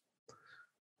nations.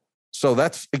 So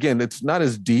that's, again, it's not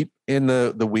as deep in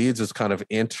the weeds as kind of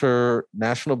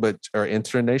international, or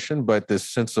internation, but this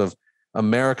sense of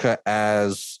America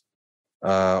as,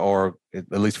 or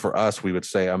at least for us, we would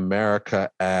say America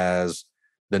as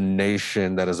the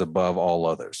nation that is above all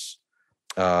others.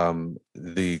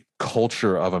 The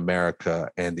culture of America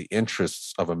and the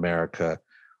interests of America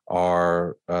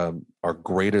are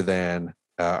greater than,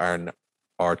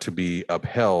 are to be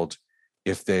upheld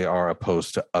if they are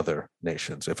opposed to other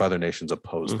nations, if other nations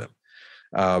oppose them.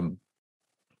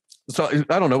 So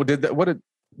I don't know, did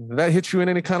that hit you in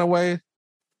any kind of way?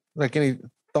 Like any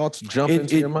thoughts jump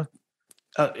into your mind?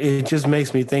 It just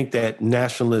makes me think that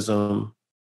nationalism,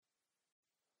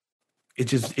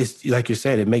 it's like you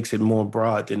said, it makes it more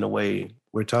broad than the way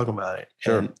we're talking about it.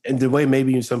 Sure. And the way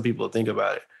maybe some people think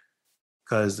about it.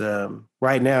 Because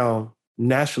right now,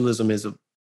 nationalism is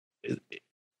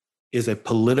a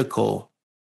political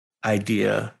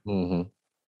idea,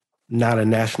 not a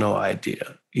national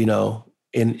idea,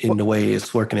 in the way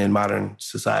it's working in modern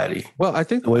society. Well, I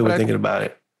think the way we're thinking about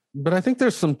it. But I think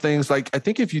there's some things, like, I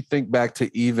think if you think back to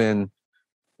even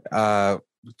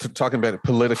talking about it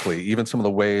politically, even some of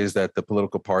the ways that the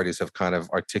political parties have kind of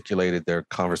articulated their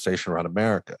conversation around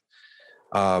America,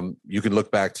 you can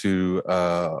look back to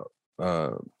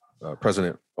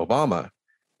President Obama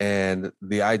and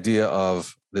the idea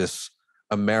of this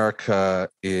America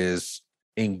is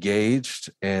engaged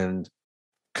and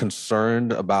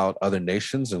concerned about other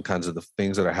nations and kinds of the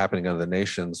things that are happening in other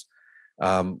nations.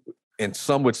 And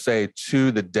some would say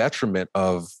to the detriment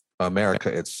of America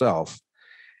itself.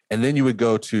 And then you would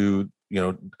go to,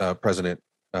 the president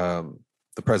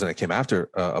came after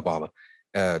Obama,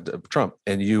 Trump,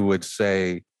 and you would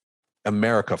say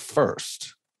America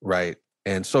first, right?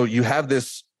 And so you have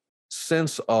this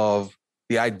sense of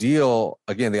the ideal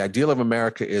of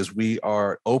America is we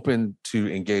are open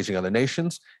to engaging other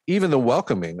nations, even the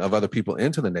welcoming of other people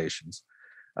into the nations.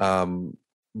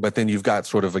 But then you've got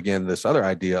sort of, again, this other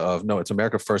idea of, no, it's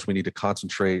America first. We need to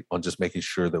concentrate on just making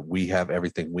sure that we have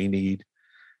everything we need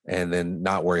and then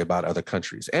not worry about other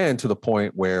countries. And to the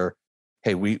point where,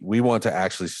 hey, we want to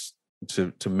actually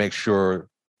to make sure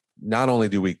not only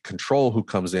do we control who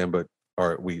comes in,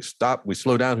 or we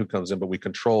slow down who comes in, but we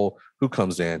control who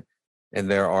comes in. And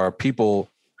there are people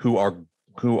who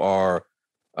are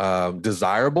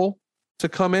desirable to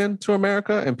come into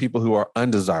America and people who are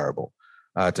undesirable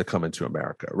to come into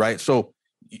America, right? So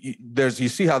you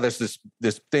see how there's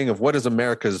this thing of what is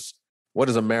America's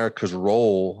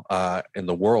role in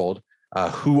the world?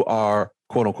 Who are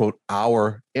quote unquote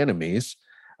our enemies?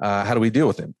 How do we deal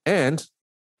with them? And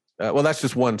well, that's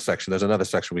just one section. There's another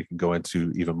section we can go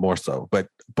into even more so. But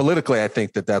politically, I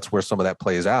think that's where some of that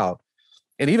plays out.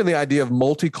 And even the idea of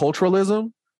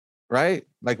multiculturalism, right?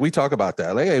 Like we talk about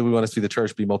that. Like, hey, we want to see the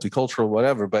church be multicultural,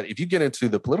 whatever. But if you get into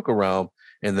the political realm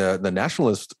and the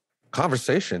nationalist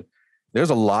conversation, there's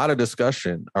a lot of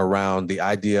discussion around the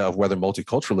idea of whether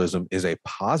multiculturalism is a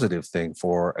positive thing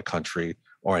for a country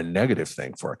or a negative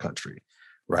thing for a country,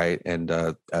 right? And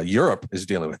Europe is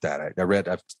dealing with that.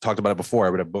 I've talked about it before. I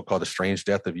read a book called The Strange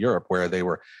Death of Europe, where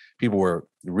people were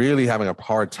really having a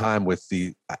hard time with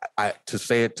to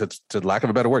lack of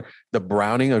a better word, the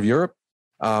browning of Europe,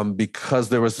 because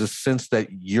there was this sense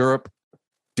that Europe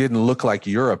didn't look like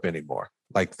Europe anymore.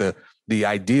 Like the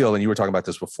ideal, and you were talking about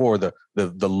this before, the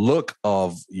look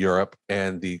of Europe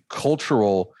and the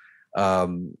cultural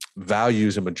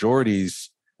values and majorities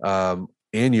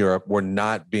in Europe were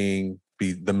not being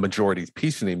the majority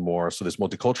piece anymore. So this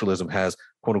multiculturalism has,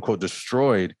 quote unquote,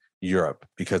 destroyed Europe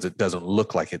because it doesn't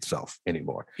look like itself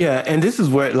anymore. Yeah, and this is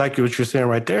where, like what you're saying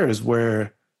right there, is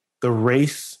where the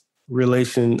race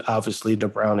relation, obviously the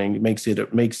browning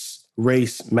makes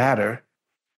race matter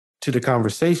to the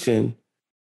conversation.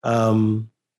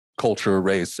 Culture,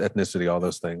 race, ethnicity, all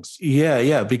those things.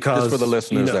 Yeah, because just for the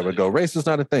listeners that would go, race is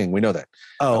not a thing. We know that.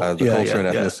 The culture and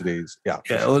ethnicities. Yeah.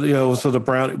 Yeah. Sure. So the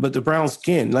brown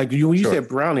skin, like when you said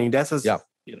browning, that's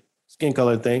skin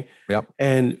color thing. Yep.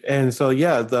 And so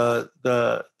yeah,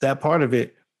 that part of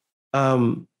it.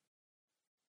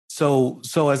 So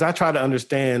as I try to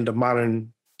understand the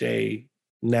modern day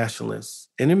nationalists,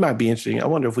 and it might be interesting. I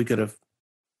wonder if we could have.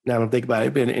 Now I'm thinking about it.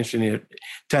 It'd been interesting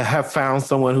to have found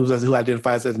someone who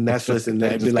identifies as a nationalist and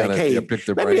be like, "Hey,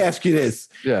 let me ask you this."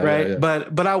 Yeah, right. Yeah.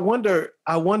 But I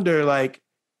wonder, like,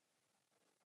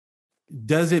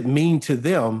 does it mean to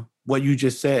them what you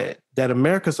just said, that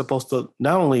America's supposed to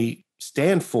not only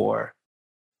stand for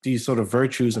these sort of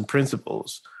virtues and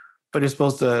principles, but it's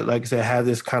supposed to, like I said, have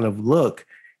this kind of look,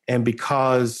 and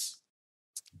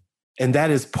that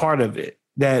is part of it,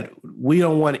 that we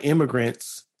don't want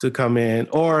immigrants to come in.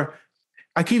 Or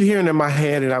I keep hearing in my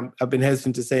head, and I've been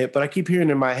hesitant to say it, but I keep hearing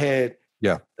in my head,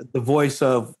 the voice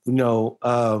of,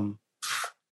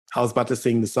 I was about to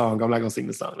sing the song. I'm not going to sing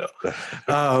the song though.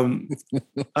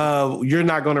 You're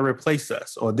not going to replace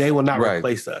us, or they will not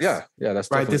replace us. Yeah,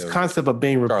 that's right. This concept of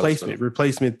being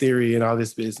replacement theory, and all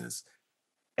this business.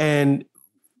 And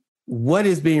what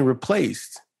is being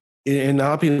replaced? And a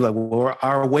lot of people are like, well,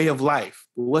 our way of life.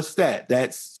 What's that?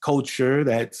 That's culture.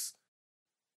 That's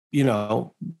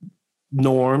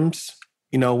norms.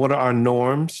 What are our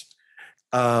norms?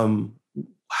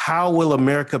 How will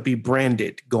America be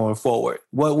branded going forward?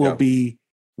 What will be,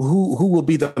 who will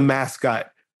be the mascot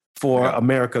for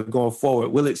America going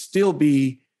forward? Will it still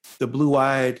be the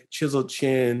blue-eyed, chiseled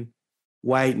chin,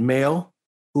 white male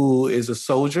who is a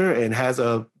soldier and has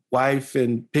a wife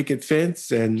and picket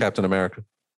fence and Captain America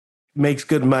makes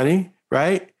good money,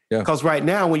 right? Yeah. Because right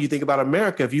now, when you think about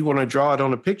America, if you want to draw it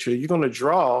on a picture, you're going to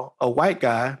draw a white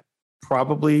guy,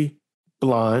 probably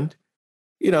blonde.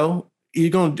 You're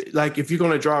going to, like, if you're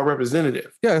going to draw a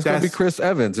representative. Yeah, it's going to be Chris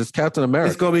Evans. It's Captain America.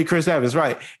 It's going to be Chris Evans,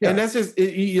 right? Yeah. And that's just,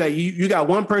 you got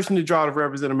one person to draw to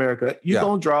represent America. You're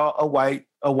going to draw a white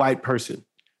person,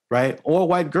 right? Or a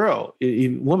white girl,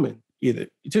 woman, either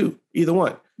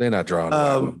one. They're not drawing a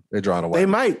white woman. They're drawing a white. They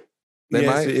might. They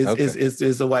might.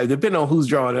 It's a white, depending on who's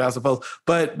drawing it, I suppose.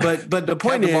 But the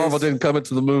point is, Marvel didn't come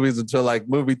into the movies until like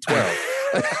movie 12.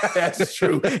 That's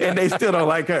true, and they still don't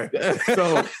like her.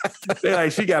 So they're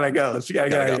like, she gotta go. She gotta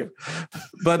go.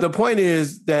 But the point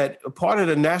is that part of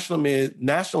the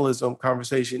nationalism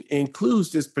conversation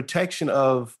includes this protection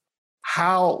of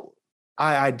how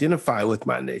I identify with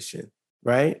my nation,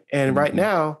 right? And right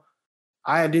now,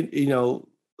 a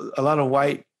lot of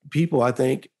white people, I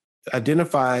think,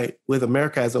 identify with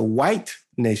America as a white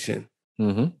nation,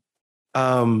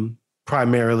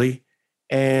 primarily.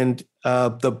 And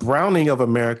the browning of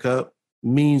America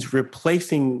means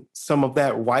replacing some of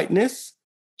that whiteness.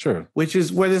 Sure. Which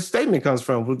is where this statement comes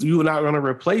from. You are not going to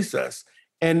replace us.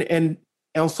 And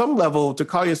on some level, to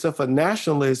call yourself a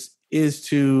nationalist is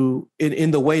to,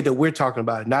 in the way that we're talking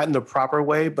about it, not in the proper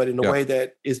way, but in the way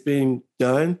that it's being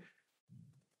done,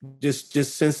 just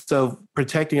sense of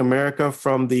protecting America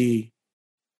from the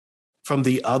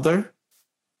other,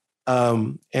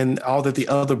 and all that the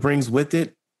other brings with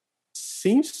it,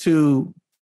 seems to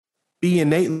be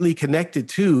innately connected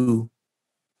to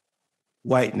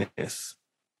whiteness.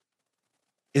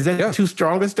 Is that too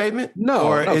strong a statement? No.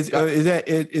 Or is that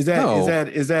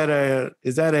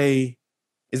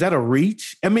a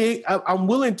reach? I mean, I'm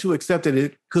willing to accept that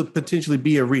it could potentially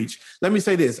be a reach. Let me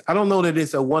say this. I don't know that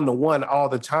it's a one-to-one all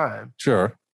the time.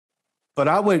 Sure. But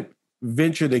I would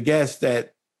venture to guess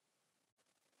that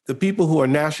the people who are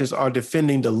nationalists are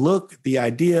defending the look, the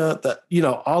idea,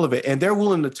 all of it. And they're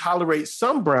willing to tolerate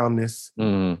some brownness,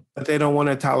 but they don't want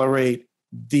to tolerate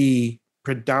the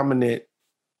predominant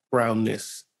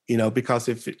brownness, because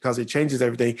it changes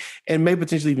everything and may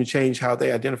potentially even change how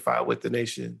they identify with the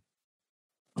nation.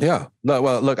 Yeah.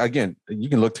 Well, look, again, you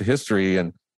can look to history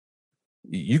and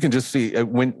you can just see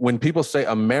when people say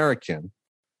American,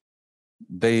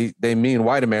 they mean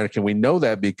white American. We know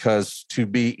that because to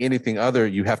be anything other,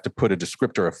 you have to put a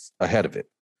descriptor ahead of it.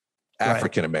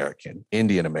 African American,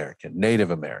 Indian American,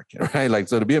 Native American, right? Like,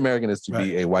 so to be American is to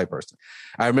be a white person.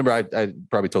 I remember I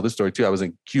probably told this story too. I was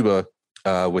in Cuba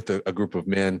with a group of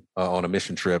men on a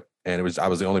mission trip, and I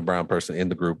was the only brown person in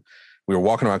the group. We were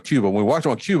walking around Cuba. When we walked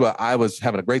around Cuba, I was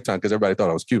having a great time because everybody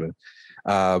thought I was Cuban.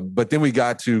 But then we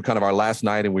got to kind of our last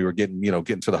night, and we were getting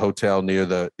to the hotel near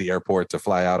the airport to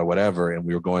fly out or whatever. And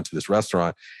we were going to this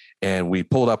restaurant, and we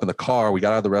pulled up in the car. We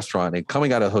got out of the restaurant, and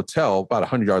coming out of the hotel about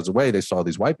 100 yards away, they saw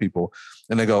these white people,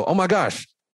 and they go, "Oh my gosh,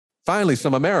 finally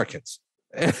some Americans."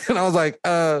 And I was like,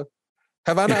 "Have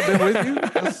I not been with you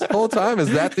this whole time?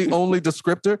 Is that the only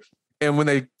descriptor?" And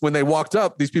when they walked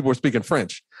up, these people were speaking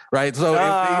French, right? So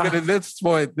even at this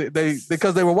point, they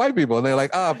because they were white people, and they're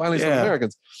like, finally some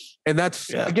Americans. And that's,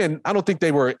 again, I don't think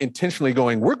they were intentionally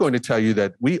going, we're going to tell you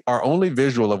that our only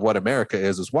visual of what America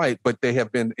is white, but they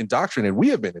have been indoctrinated. We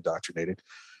have been indoctrinated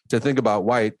to think about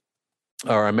white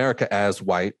or America as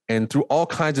white, and through all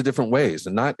kinds of different ways,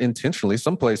 and not intentionally,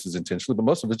 some places intentionally, but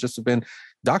most of it just have been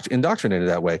indoctrinated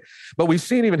that way. But we've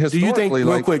seen even historically. Do you think,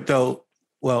 real quick though,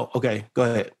 well, okay, go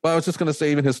ahead. Well, I was just going to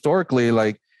say, even historically,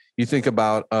 like you think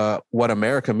about what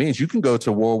America means, you can go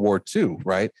to World War II,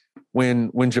 right?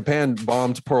 When Japan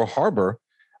bombed Pearl Harbor,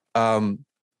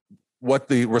 what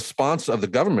the response of the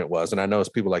government was, and I know it's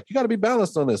people like, you got to be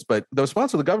balanced on this, but the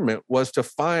response of the government was to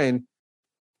find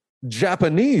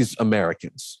Japanese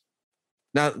Americans.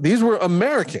 Now, these were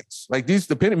Americans, like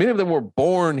many of them were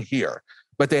born here,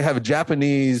 but they have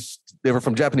they were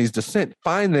from Japanese descent,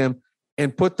 find them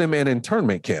and put them in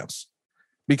internment camps.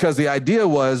 Because the idea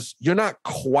was, you're not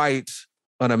quite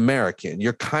an American.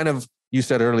 You're kind of, you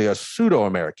said earlier, a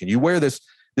pseudo-American. You wear this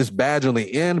badge on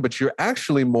the end, but you're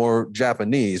actually more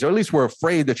Japanese, or at least we're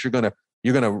afraid that you're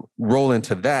gonna roll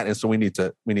into that. And so we need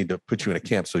to put you in a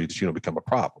camp so that you don't become a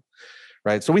problem.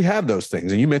 Right. So we have those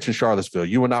things. And you mentioned Charlottesville.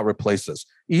 You will not replace us.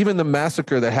 Even the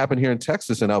massacre that happened here in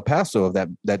Texas in El Paso of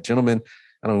that gentleman,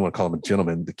 I don't even want to call him a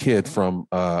gentleman, the kid from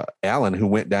Allen who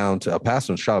went down to El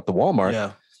Paso and shot up the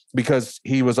Walmart because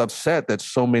he was upset that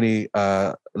so many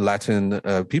Latin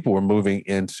people were moving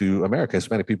into America,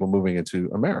 Hispanic people moving into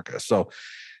America. So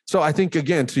I think,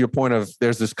 again, to your point of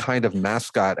there's this kind of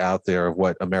mascot out there of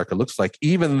what America looks like,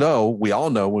 even though we all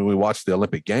know when we watched the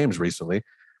Olympic Games recently,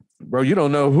 bro, you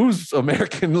don't know who's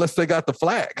American unless they got the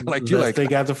flag. Like you're like, they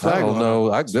got the flag. I don't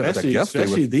know.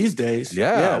 Especially these days.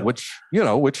 Yeah. Which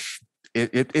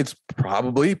it's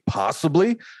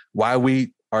possibly why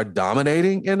we are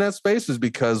dominating in that space is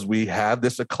because we have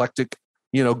this eclectic,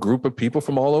 group of people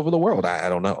from all over the world. I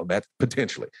don't know that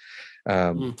potentially.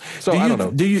 So I don't know.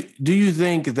 Do you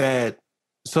think that?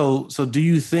 So do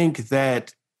you think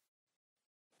that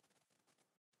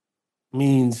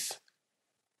means?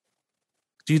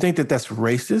 Do you think that that's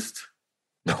racist?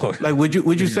 No. Like, would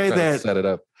you say that? Set it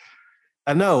up.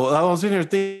 I know. I was in here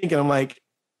thinking. I'm like,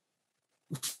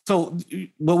 so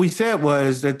what we said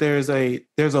was that there's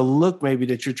a look maybe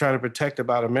that you're trying to protect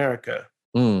about America.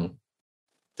 Mm.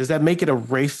 Does that make it a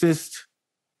racist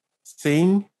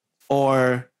thing,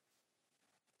 or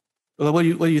what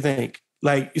do you think?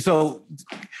 Like, so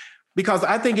because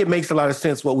I think it makes a lot of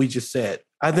sense what we just said.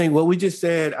 I think what we just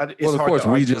said. Well, of course,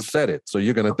 we just said it, so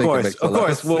you're going to think it makes a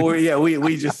lot of sense. Well,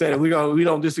 we just said it. We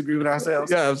don't disagree with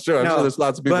ourselves. Yeah, I'm sure. I'm sure there's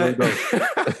lots of people who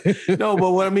don't. No,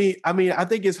 but what I mean, I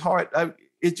think it's hard.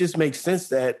 It just makes sense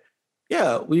that,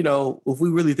 if we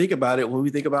really think about it, when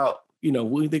we think about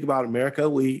America,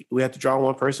 we have to draw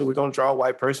one person. We're going to draw a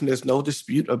white person. There's no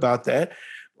dispute about that.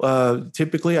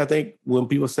 Typically, I think when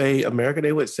people say America,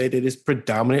 they would say that it's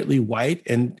predominantly white,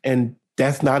 and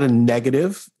that's not a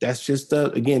negative. That's just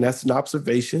that's an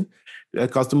observation,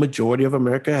 because the majority of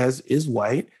America is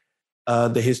white.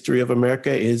 The history of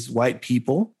America is white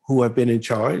people who have been in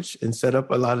charge and set up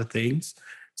a lot of things.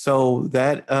 So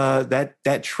that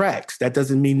tracks. That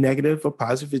doesn't mean negative or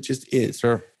positive. It just is.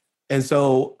 Sure. And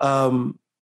so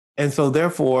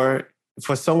therefore,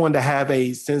 for someone to have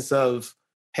a sense of,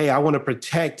 hey, I want to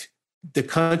protect the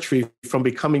country from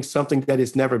becoming something that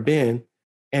it's never been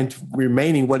and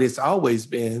remaining what it's always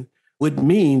been, would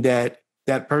mean that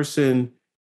that person,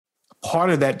 part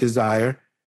of that desire,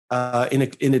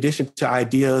 in addition to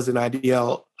ideas and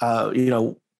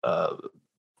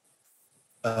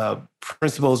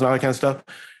principles and all that kind of stuff,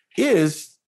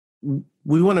 is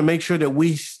we want to make sure that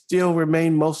we still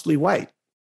remain mostly white,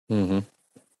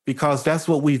 because that's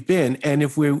what we've been. And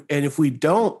if we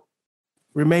don't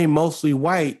remain mostly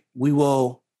white, we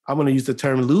will, I'm going to use the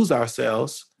term, lose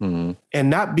ourselves and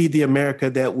not be the America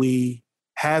that we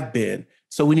have been.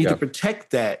 So we need to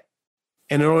protect that.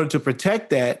 And in order to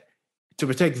protect that,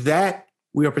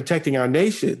 we are protecting our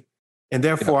nation. And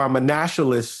therefore, I'm a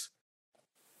nationalist.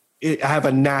 I have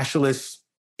a nationalist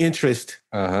interest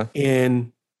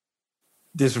in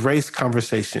this race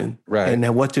conversation,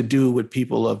 and what to do with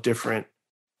people of different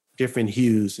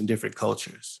hues and different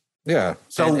cultures. Yeah.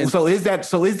 So is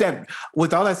that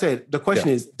with all that said, the question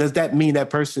is, does that mean that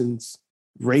person's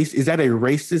race, is that a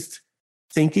racist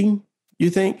thinking, you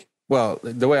think? Well,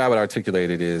 the way I would articulate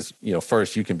it is,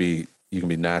 first you can be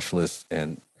nationalist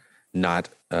and not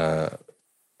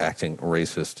acting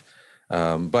racist.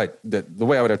 But the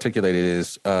way I would articulate it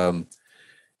is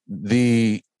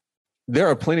there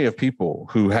are plenty of people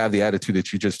who have the attitude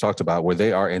that you just talked about, where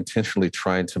they are intentionally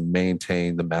trying to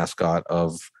maintain the mascot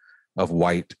of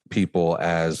white people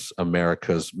as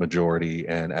America's majority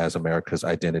and as America's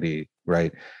identity,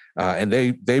 right? And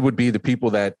they would be the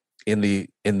people that in the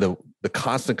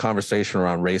constant conversation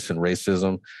around race and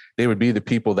racism, they would be the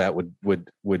people that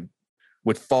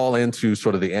would fall into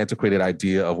sort of the antiquated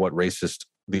idea of what racist,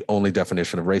 the only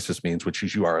definition of racist means, which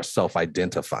is you are a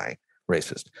self-identifying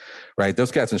racist, right?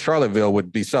 Those cats in Charlottesville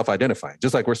would be self-identifying,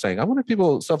 just like we're saying, I wonder if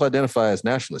people self-identify as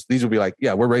nationalists. These would be like,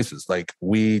 yeah, we're racist. Like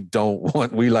we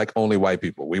like only white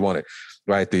people. We want it,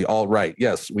 right? The alt-right,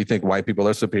 yes, we think white people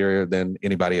are superior than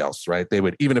anybody else, right? They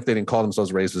would, even if they didn't call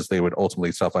themselves racist, they would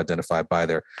ultimately self-identify by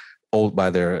their,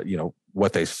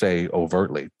 what they say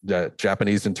overtly. The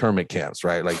Japanese internment camps,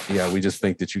 right? Like, yeah, we just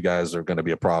think that you guys are going to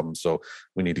be a problem. So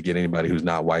we need to get anybody who's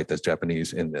not white that's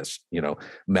Japanese in this,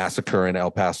 massacre in El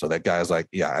Paso. That guy's like,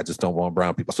 yeah, I just don't want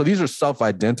brown people. So these are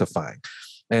self-identifying.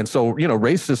 And so,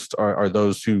 racists are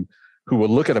those who will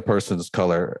look at a person's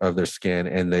color of their skin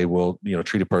and they will,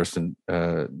 treat a person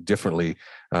differently,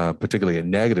 particularly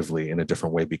negatively in a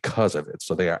different way because of it.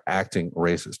 So they are acting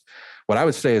racist. What I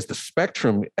would say is the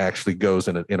spectrum actually goes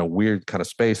in a weird kind of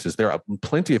space. Is there are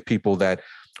plenty of people that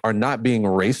are not being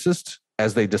racist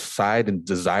as they decide and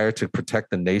desire to protect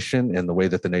the nation and the way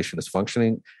that the nation is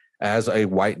functioning as a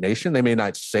white nation. They may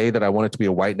not say that I want it to be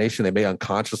a white nation. They may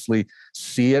unconsciously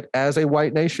see it as a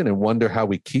white nation and wonder how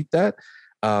we keep that.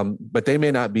 But they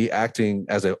may not be acting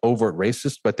as an overt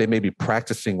racist, but they may be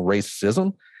practicing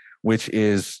racism, which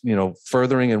is,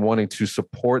 furthering and wanting to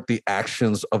support the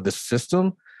actions of the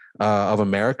system of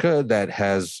America that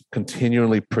has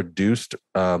continually produced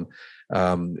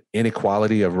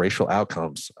inequality of racial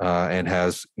outcomes and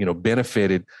has,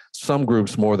 benefited some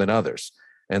groups more than others.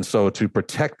 And so to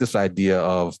protect this idea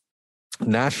of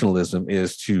nationalism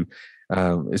is to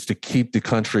keep the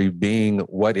country being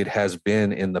what it has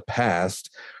been in the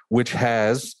past, which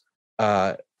has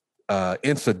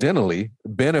incidentally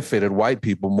benefited white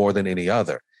people more than any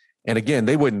other. And again,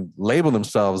 they wouldn't label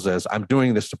themselves as I'm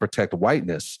doing this to protect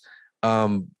whiteness,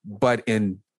 but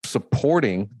in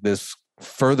supporting this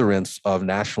furtherance of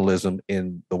nationalism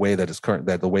in the way that is current,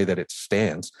 that the way that it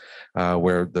stands,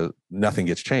 where nothing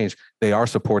gets changed, they are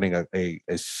supporting a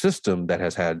system that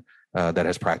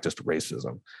has practiced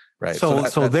racism. Right.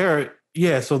 So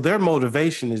their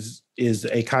motivation is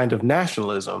a kind of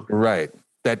nationalism. Right.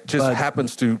 That just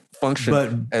happens to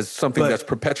function as something that's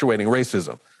perpetuating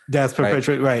racism. That's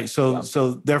perpetuating, right.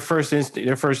 So their first instinct,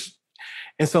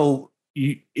 and so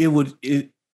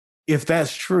if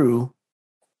that's true,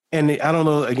 and I don't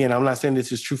know, again, I'm not saying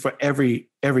this is true for every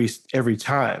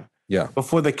time. Yeah. But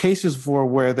for the cases for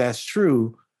where that's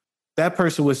true, that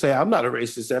person would say, I'm not a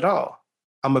racist at all.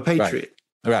 I'm a patriot.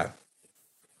 Right.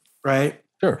 Right?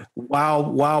 Sure.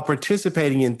 While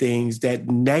participating in things that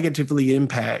negatively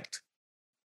impact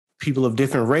people of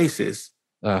different races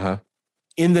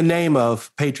in the name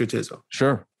of patriotism.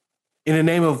 Sure. In the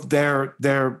name of their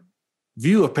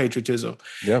view of patriotism.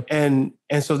 Yeah. And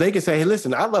so they can say, hey,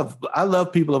 listen, I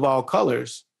love people of all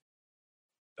colors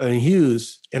and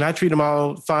hues, and I treat them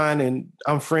all fine, and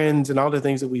I'm friends and all the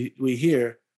things that we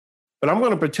hear. But I'm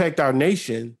going to protect our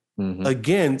nation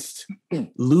against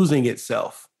losing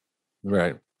itself.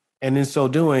 Right. And in so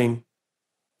doing,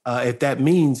 if that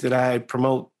means that I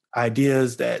promote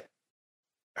ideas that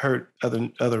hurt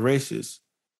other races,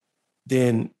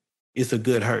 then it's a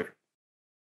good hurt.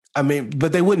 I mean,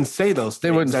 but they wouldn't say those things.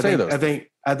 They wouldn't say those. I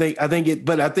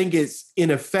think it's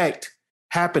in effect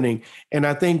happening. And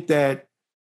I think that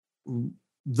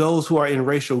those who are in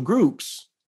racial groups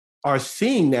are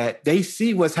seeing that. They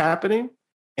see what's happening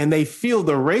and they feel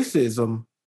the racism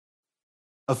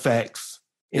effects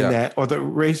in that, or the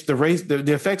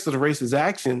effects of the racist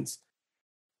actions,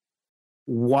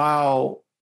 while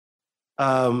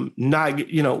not,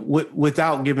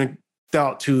 without giving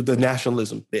thought to the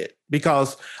nationalism bit.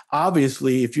 Because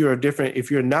obviously, if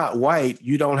you're not white,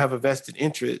 you don't have a vested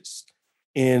interest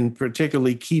in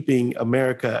particularly keeping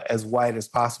America as white as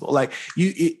possible. Like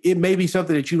it may be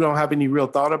something that you don't have any real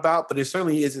thought about, but it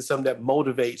certainly isn't something that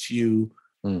motivates you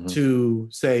to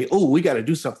say, oh, we got to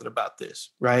do something about this,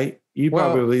 right?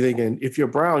 Probably thinking, if you're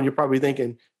brown, you're probably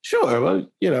thinking, sure, well,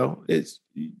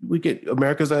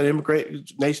 America's an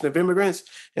nation of immigrants,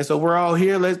 and so we're all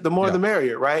here. The more the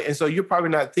merrier, right? And so you're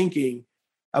probably not thinking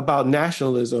about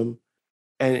nationalism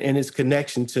and its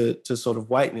connection to sort of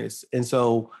whiteness. And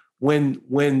so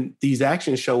when these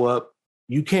actions show up,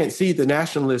 you can't see the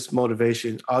nationalist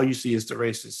motivation. All you see is the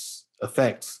racist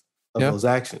effects of those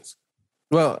actions.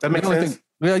 Well, that makes sense.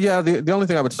 The only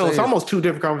thing I would say, it's almost two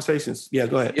different conversations. Yeah,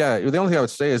 go ahead. Yeah, the only thing I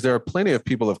would say is there are plenty of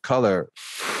people of color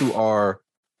who are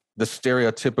the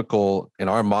stereotypical, in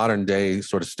our modern day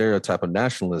sort of stereotype of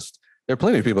nationalist. There are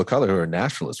plenty of people of color who are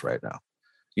nationalists right now,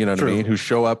 You know what True. I mean? Who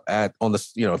show up on the,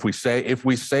 if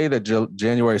we say that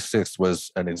January 6th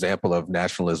was an example of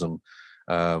nationalism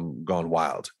gone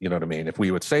wild, you know what I mean? If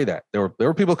we would say that, there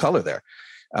were people of color there.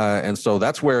 And so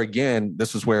that's where, again,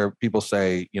 this is where people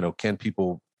say, can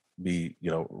people be,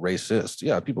 racist?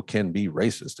 Yeah, people can be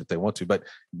racist if they want to. But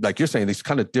like you're saying, these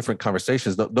kind of different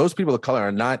conversations, those people of color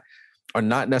are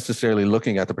not necessarily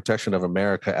looking at the protection of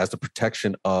America as the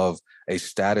protection of a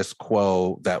status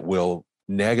quo that will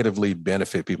negatively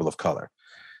benefit people of color.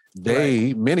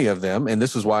 Many of them, and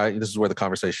this is where the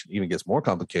conversation even gets more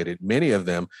complicated. Many of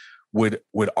them would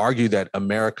argue that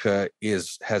America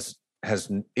has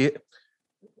it.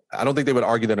 I don't think they would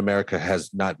argue that America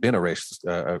has not been a racist,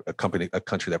 a country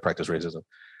that practiced racism,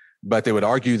 but they would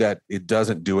argue that it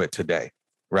doesn't do it today.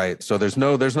 Right. So there's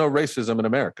no racism in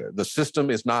America. The system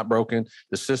is not broken.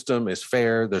 The system is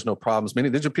fair. There's no problems.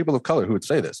 These are people of color who would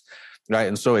say this. Right.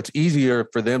 And so it's easier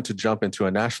for them to jump into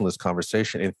a nationalist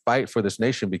conversation and fight for this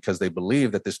nation because they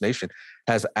believe that this nation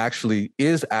is actually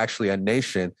a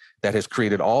nation that has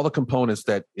created all the components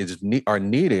that are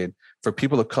needed for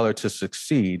people of color to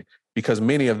succeed, because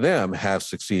many of them have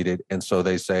succeeded. And so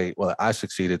they say, well, I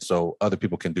succeeded, so other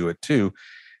people can do it too.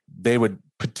 They would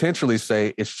potentially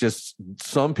say it's just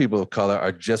some people of color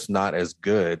are just not as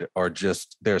good, or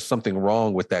just there's something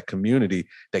wrong with that community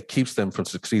that keeps them from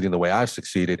succeeding the way I've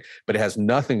succeeded, but it has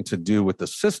nothing to do with the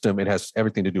system. It has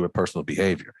everything to do with personal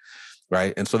behavior.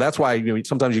 Right. And so that's why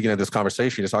sometimes you get into this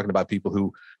conversation, you're talking about people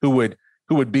who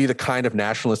would be the kind of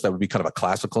nationalist that would be kind of a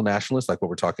classical nationalist, like what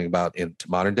we're talking about in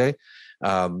modern day,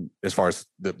 as far as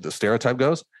the stereotype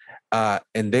goes.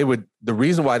 And the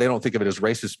reason why they don't think of it as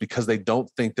racist is because they don't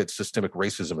think that systemic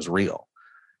racism is real.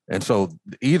 And so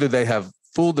either they have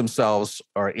fooled themselves,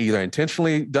 or either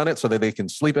intentionally done it so that they can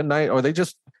sleep at night, or they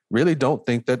just really don't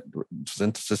think that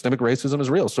systemic racism is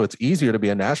real. So it's easier to be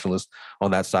a nationalist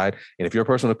on that side. And if you're a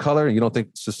person of color and you don't think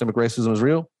systemic racism is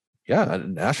real, yeah, a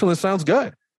nationalist sounds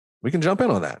good. We can jump in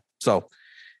on that. So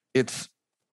it's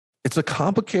a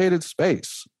complicated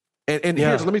space. And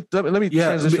here's, let me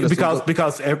transition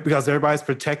because everybody's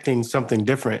protecting something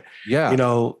different. Yeah.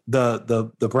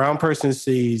 The brown person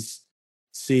sees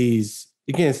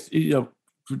again,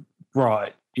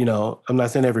 broad, I'm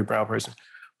not saying every brown person,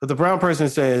 but the brown person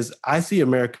says, I see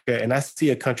America and I see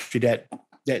a country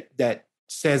that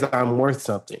says I'm worth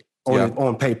something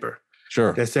on paper.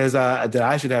 Sure. That says that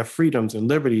I should have freedoms and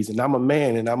liberties, and I'm a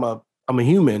man, and I'm a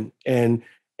human, and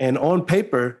on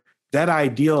paper, that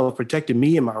ideal of protecting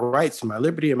me and my rights and my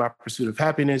liberty and my pursuit of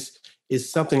happiness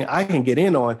is something I can get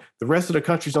in on. The rest of the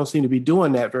countries don't seem to be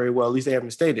doing that very well. At least they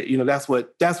haven't stated. That's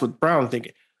what Brown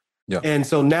thinking. Yeah. And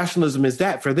so nationalism is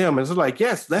that for them. And it's like,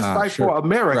 yes, let's fight for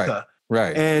America.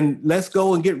 Right. And let's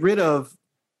go and get rid of,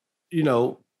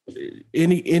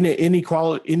 any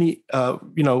inequality,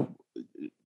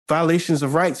 violations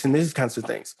of rights and these kinds of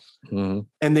things. Mm-hmm.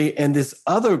 And this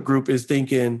other group is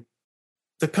thinking,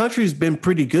 the country's been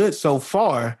pretty good so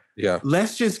far. Yeah.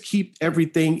 Let's just keep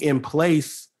everything in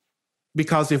place,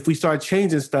 because if we start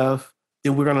changing stuff,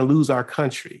 then we're going to lose our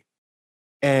country.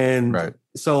 And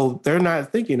so they're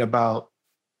not thinking about,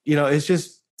 it's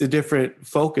just the different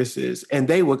focuses, and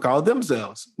they would call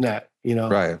themselves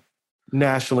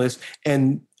nationalists.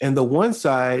 And the one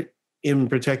side in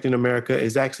protecting America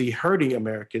is actually hurting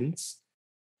Americans,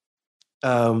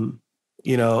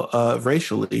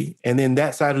 racially. And then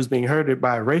that side who's being hurted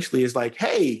by racially is like,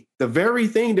 hey, the very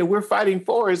thing that we're fighting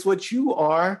for is what you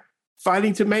are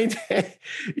fighting to maintain,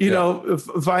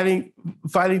 fighting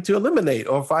to eliminate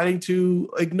or fighting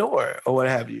to ignore or what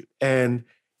have you. And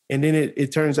then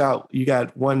it turns out you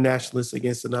got one nationalist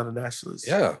against another nationalist.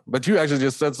 Yeah. But you actually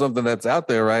just said something that's out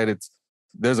there, right?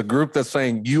 There's a group that's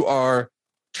saying you are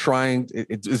trying,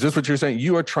 is this what you're saying?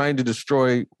 You are trying to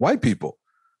destroy white people.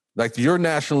 Like your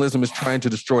nationalism is trying to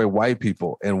destroy white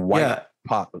people and white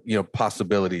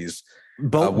possibilities.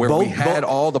 We had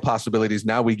all the possibilities.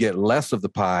 Now we get less of the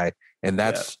pie, and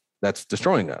that's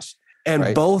destroying us. And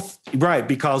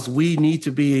because we need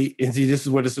to be, and see, this is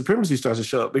where the supremacy starts to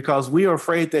show up, because we are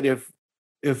afraid that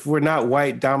if we're not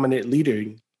white dominant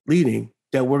leading,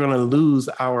 that we're going to lose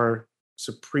our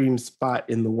supreme spot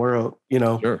in the world,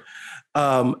 Sure.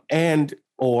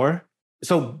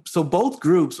 So both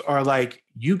groups are like,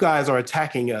 you guys are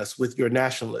attacking us with your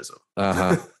nationalism.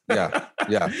 Uh-huh. Yeah.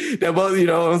 They're both, what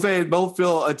I'm saying, both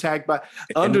feel attacked by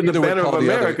under the banner of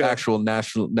America. Actual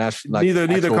national.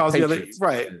 Neither calls the other.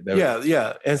 Right. There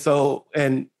Yeah. And so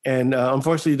and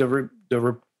unfortunately,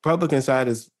 the Republican side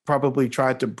has probably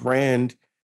tried to brand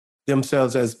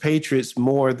themselves as patriots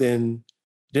more than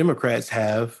Democrats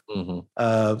have. Mm-hmm.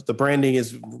 The branding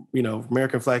is,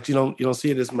 American flags. You don't see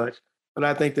it as much, but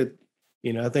I think that.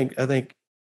 I think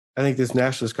I think this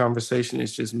nationalist conversation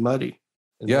is just muddy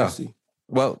and messy.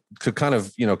 Well, to kind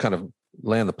of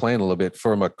land the plane a little bit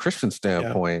from a Christian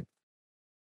standpoint,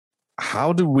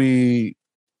 how do we,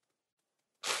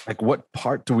 like, what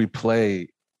part do we play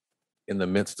in the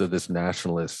midst of this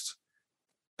nationalist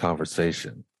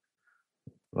conversation?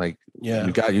 Like,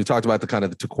 you talked about the kind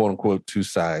of the quote unquote two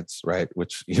sides, right?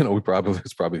 Which,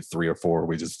 it's probably three or four.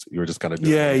 You were just kind of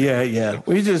doing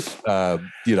We just but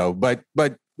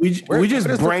we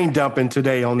just brain dumping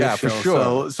today on this show. For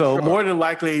sure. So more than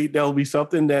likely there'll be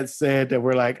something that's said that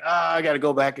we're like, I got to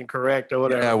go back and correct or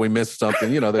whatever. Yeah, we missed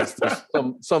something. There's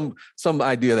some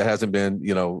idea that hasn't been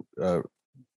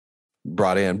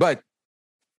brought in. But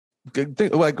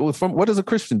like, what does a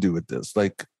Christian do with this?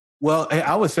 Like, well,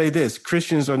 I would say this: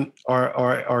 Christians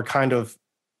are kind of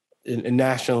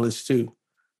nationalists too.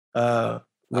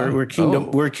 We're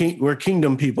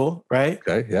kingdom people, right?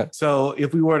 Okay, yeah. So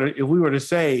if we were to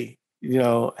say,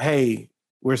 hey,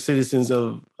 we're citizens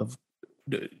of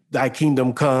thy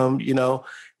kingdom come,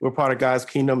 we're part of God's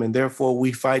kingdom, and therefore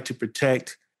we fight to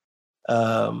protect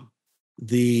the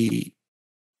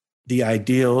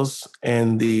ideals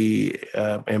and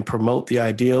and promote the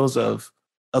ideals of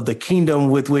the kingdom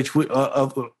with which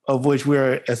of which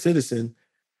we're a citizen.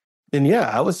 Then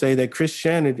I would say that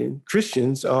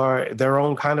Christians are their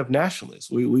own kind of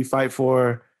nationalists. We fight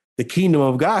for the kingdom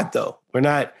of God, though. We're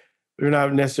not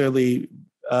necessarily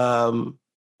as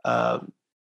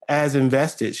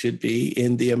invested should be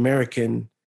in the American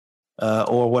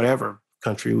or whatever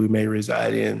country we may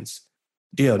reside in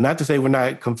deal. Not to say we're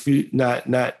not confused, not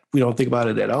we don't think about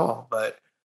it at all, but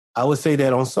I would say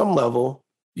that on some level,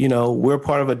 we're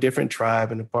part of a different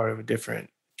tribe and a part of a different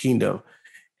kingdom.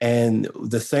 And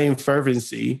the same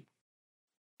fervency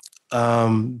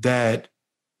that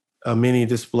many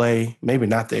display, maybe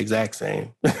not the exact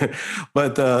same,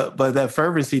 but that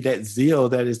fervency, that zeal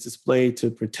that is displayed to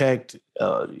protect,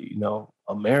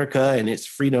 America and its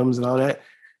freedoms and all that,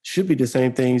 should be the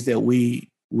same things that we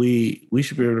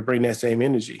should be able to bring that same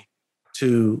energy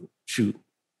to.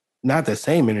 Not the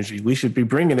same energy. We should be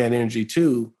bringing that energy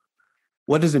to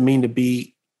what does it mean to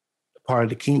be part of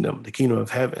the kingdom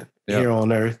of heaven here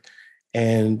on earth,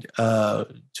 and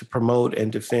to promote and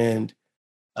defend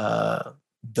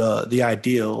the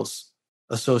ideals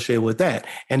associated with that,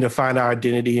 and to find our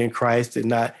identity in Christ, and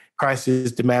not Christ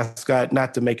is the mascot,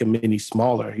 not to make him any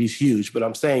smaller. He's huge, but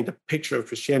I'm saying the picture of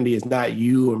Christianity is not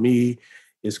you or me,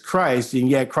 is Christ, and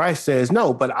yet Christ says,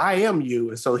 no, but I am you.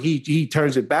 And so he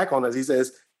turns it back on us. He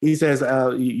says,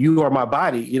 you are my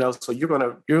body, so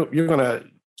you're gonna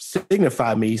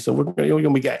signify me. So we're gonna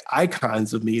be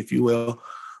icons of me, if you will.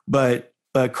 But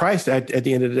Christ at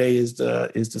the end of the day is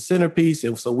the centerpiece,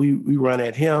 and so we run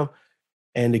at him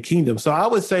and the kingdom. So I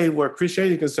would say where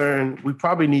Christianity is concerned, we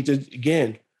probably need to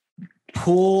again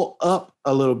pull up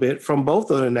a little bit from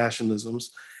both of the nationalisms,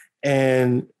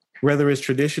 and whether it's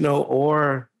traditional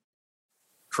or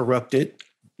corrupted.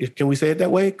 Can we say it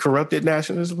that way? Corrupted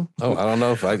nationalism? Oh, I don't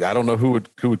know if I don't know who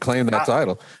would claim that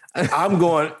title. I'm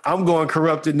going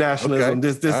corrupted nationalism.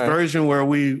 Okay. This version where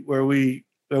we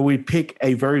pick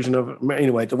a version of,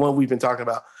 anyway, the one we've been talking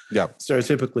about. Yeah.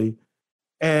 Stereotypically.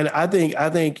 And I think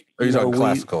Are you talking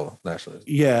classical nationalism?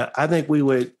 Yeah, I think we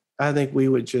would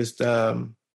just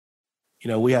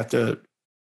we have to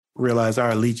realize our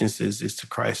allegiances is to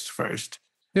Christ first.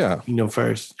 Yeah.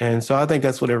 First. And so I think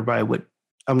that's what everybody would.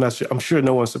 I'm not sure. I'm sure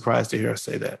no one's surprised to hear us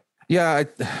say that. Yeah.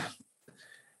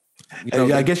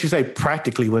 I guess you say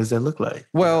practically, what does that look like?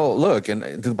 Well, look, and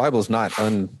the Bible does not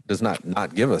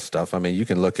give us stuff. I mean, you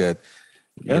can look at,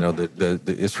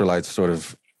 the Israelites sort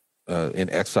of in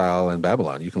exile in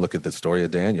Babylon. You can look at the story of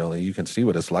Daniel, and you can see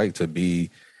what it's like to be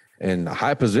in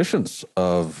high positions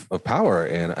of power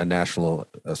in a national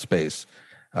space,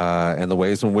 and the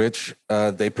ways in which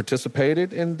they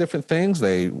participated in different things.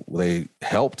 They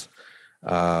helped.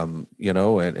 And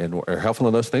are helpful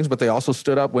in those things, but they also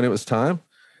stood up when it was time,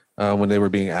 when they were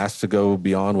being asked to go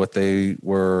beyond what they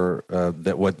were,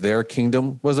 what their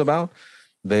kingdom was about.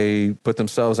 They put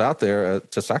themselves out there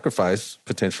to sacrifice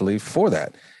potentially for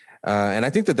that. And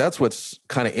I think that's what's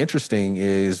kind of interesting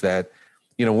is that,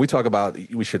 when we talk about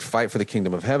we should fight for the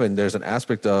kingdom of heaven, there's an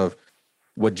aspect of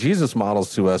what Jesus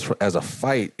models to us as a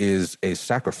fight is a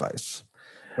sacrifice.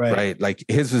 Right. Like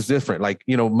his is different. Like,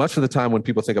 much of the time when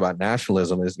people think about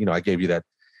nationalism is, I gave you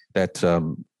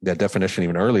that definition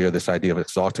even earlier, this idea of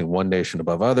exalting one nation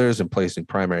above others and placing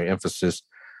primary emphasis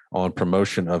on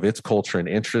promotion of its culture and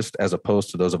interest as opposed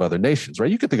to those of other nations,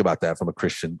 right? You could think about that from a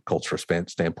Christian culture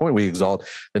standpoint. We exalt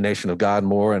the nation of God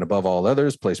more and above all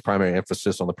others, place primary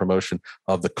emphasis on the promotion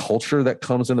of the culture that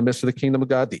comes in the midst of the kingdom of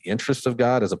God, the interest of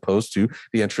God, as opposed to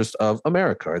the interest of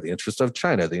America or the interest of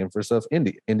China, the interest of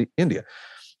India.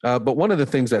 But one of the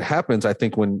things that happens, I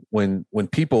think, when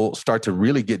people start to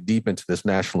really get deep into this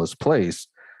nationalist place,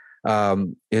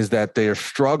 is that their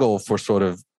struggle for sort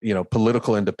of,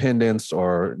 political independence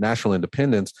or national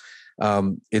independence,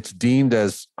 it's deemed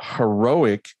as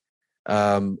heroic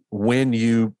when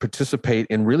you participate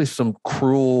in really some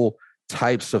cruel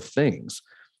types of things,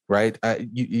 right?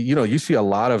 You see a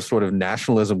lot of sort of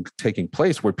nationalism taking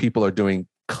place where people are doing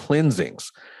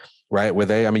cleansings, right?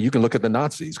 Where you can look at the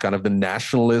Nazis, kind of the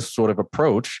nationalist sort of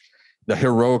approach. The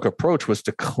heroic approach was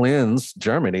to cleanse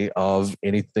Germany of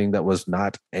anything that was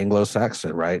not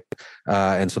Anglo-Saxon, right?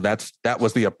 And so that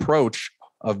was the approach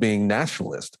of being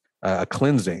nationalist, a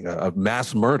cleansing of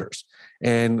mass murders.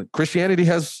 And Christianity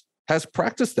has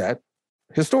practiced that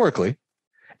historically,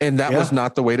 and that was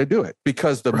not the way to do it,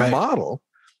 because the model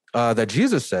that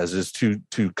Jesus says is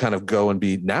to kind of go and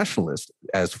be nationalist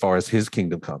as far as his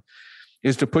kingdom come,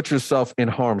 is to put yourself in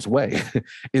harm's way,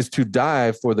 is to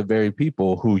die for the very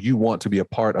people who you want to be a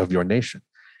part of your nation.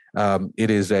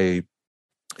 It is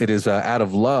out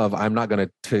of love. I'm not going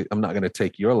to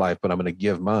take your life, but I'm going to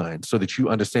give mine, so that you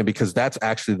understand, because that's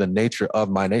actually the nature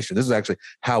of my nation. This is actually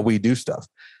how we do stuff.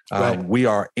 Right. We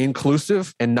are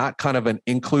inclusive, and not kind of an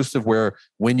inclusive where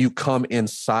when you come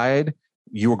inside,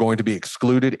 you are going to be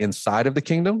excluded inside of the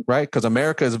kingdom, right? Because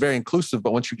America is very inclusive,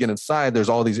 but once you get inside, there's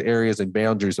all these areas and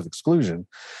boundaries of exclusion,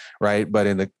 right? But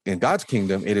in God's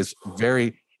kingdom,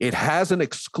 it has an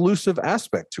exclusive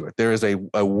aspect to it. There is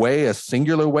a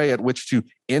singular way at which to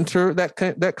enter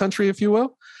that country, if you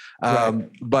will. Right.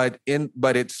 But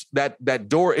it's that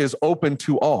door is open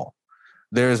to all.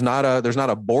 There's not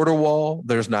a border wall.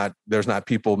 There's not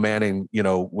people manning,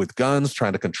 with guns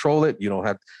trying to control it. You don't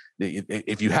have.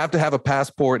 If you have to have a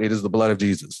passport, it is the blood of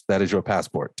Jesus. That is your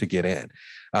passport to get in,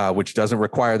 which doesn't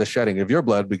require the shedding of your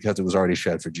blood because it was already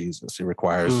shed for Jesus. It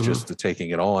requires just the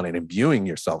taking it on and imbuing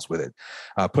yourselves with it,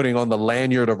 putting on the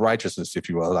lanyard of righteousness, if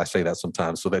you will. I say that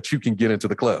sometimes so that you can get into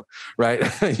the club, right?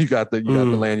 you got the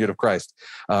lanyard of Christ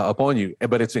upon you,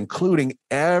 but it's including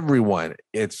everyone.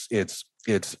 It's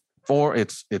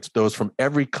those from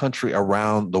every country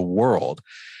around the world.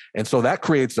 And so that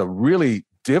creates a really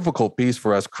difficult piece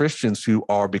for us Christians who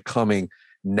are becoming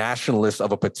nationalists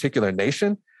of a particular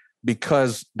nation,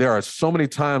 because there are so many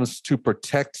times to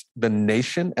protect the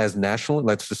nation as national,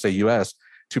 let's just say US,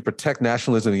 to protect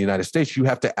nationalism in the United States, you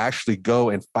have to actually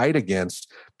go and fight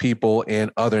against people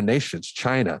in other nations,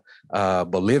 China,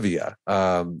 Bolivia,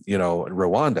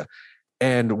 Rwanda.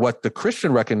 And what the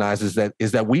Christian recognizes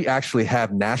is that we actually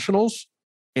have nationals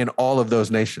in all of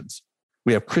those nations.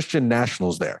 We have Christian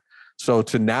nationals there. So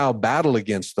to now battle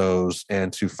against those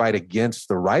and to fight against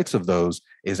the rights of those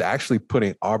is actually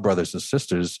putting our brothers and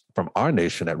sisters from our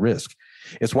nation at risk.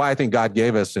 It's why I think God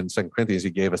gave us in 2 Corinthians,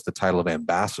 he gave us the title of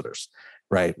ambassadors,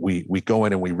 right? We go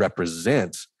in and we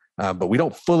represent, but we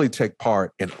don't fully take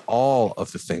part in all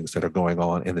of the things that are going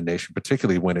on in the nation,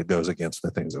 particularly when it goes against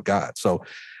the things of God. So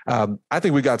I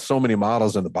think we got so many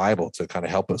models in the Bible to kind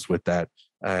of help us with that.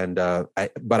 And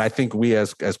but I think we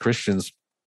as Christians,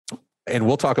 and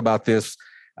we'll talk about this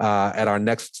at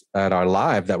our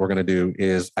live that we're going to do,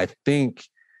 is I think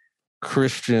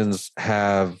Christians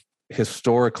have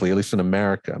historically, at least in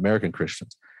America, American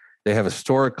Christians, they have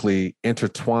historically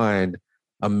intertwined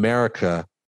America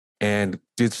and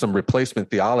did some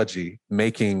replacement theology,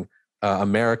 making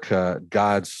America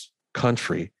God's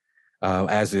country,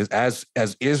 as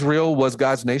Israel was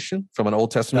God's nation from an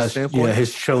Old Testament standpoint. Yeah,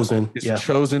 his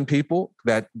chosen people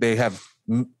that they have.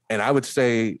 And I would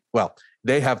say,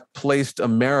 they have placed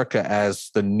America as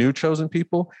the new chosen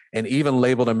people, and even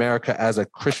labeled America as a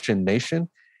Christian nation.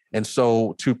 And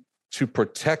so to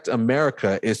protect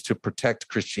America is to protect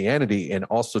Christianity and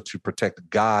also to protect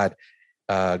God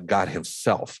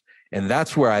himself. And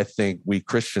that's where I think we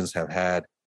Christians have had,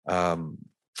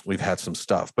 we've had some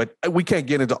stuff, but we can't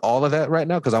get into all of that right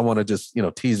now because I want to just,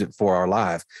 tease it for our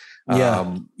live.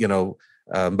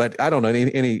 But I don't know,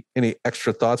 any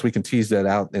extra thoughts? We can tease that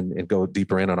out and go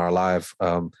deeper in on our live.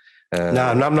 No,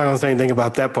 I'm not going to say anything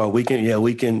about that part. We can get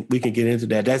into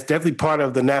that. That's definitely part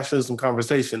of the nationalism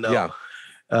conversation, though.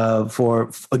 Yeah. For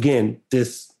again,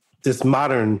 this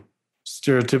modern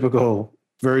stereotypical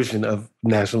version of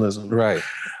nationalism, right?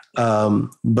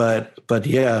 But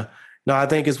yeah, no, I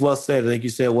think it's well said. I think you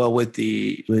said well with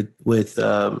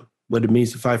what it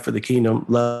means to fight for the kingdom,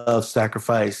 love,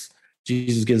 sacrifice,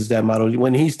 Jesus gives us that model.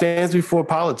 When he stands before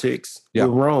politics with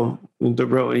Rome,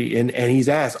 and he's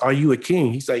asked, "Are you a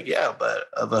king?" He's like, "Yeah, but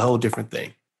of a whole different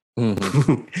thing."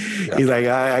 Mm-hmm. He's like,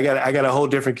 I got a whole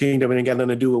different kingdom, and it got nothing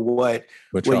to do with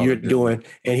what you're doing.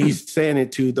 And he's saying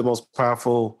it to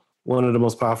one of the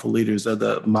most powerful leaders of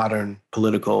the modern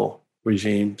political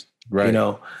regimes, right? You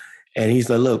know, and he's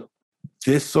like, "Look,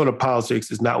 this sort of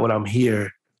politics is not what I'm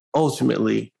here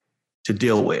ultimately to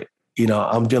deal with. You know,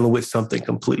 I'm dealing with something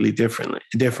completely different.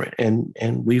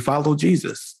 And we follow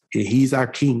Jesus. He's our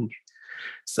king.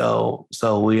 So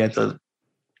we have to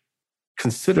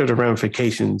consider the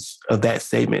ramifications of that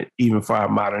statement, even for our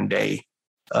modern day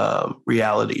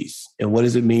realities. And what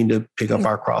does it mean to pick up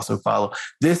our cross and follow?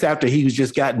 This after he was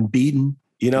just gotten beaten,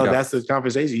 you know, that's the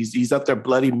conversation. He's up there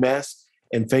bloody mess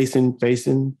and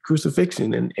facing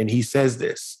crucifixion. And he says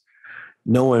this,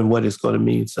 knowing what it's going to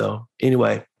mean. So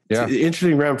anyway,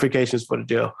 interesting ramifications for the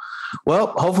deal. Well,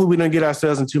 hopefully we don't get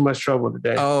ourselves in too much trouble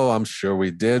today. Oh, I'm sure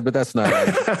we did, but that's not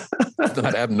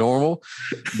not abnormal.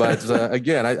 But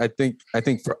again, I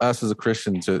think for us as a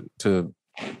Christian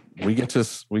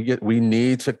we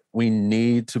need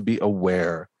to be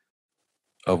aware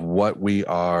of what we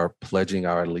are pledging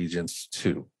our allegiance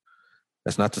to.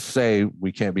 That's not to say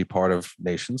we can't be part of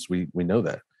nations. We know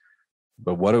that,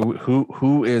 but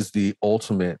who is the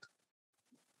ultimate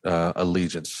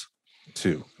allegiance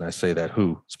to? And I say that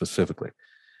who specifically,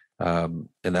 and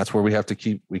that's where we have to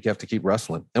keep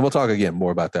wrestling. And we'll talk again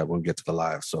more about that when we get to the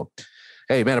live. So,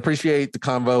 hey man, appreciate the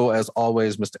convo as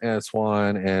always, Mr.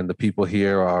 Antoine, and the people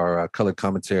here, our Colored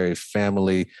Commentary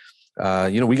family.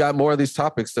 We got more of these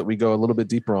topics that we go a little bit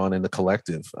deeper on in the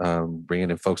collective,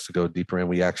 bringing in folks to go deeper in.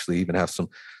 We actually even have some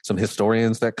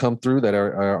historians that come through that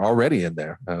are already in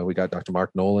there. We got Dr.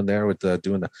 Mark Nolan there with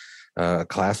doing the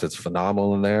class that's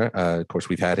phenomenal in there. Of course,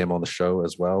 we've had him on the show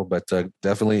as well. But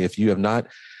definitely, if you have not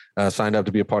signed up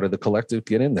to be a part of the collective,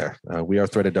 get in there.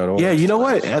 wearethreaded.org. Yeah, you know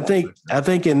what? I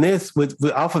think in this, with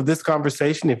off of this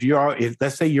conversation, if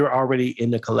let's say you're already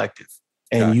in the collective,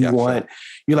 and you're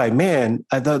like, man,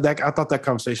 I thought that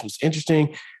conversation was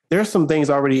interesting. There's some things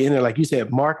already in there. Like you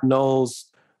said, Mark knows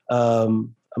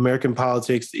American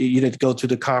politics. You need to go to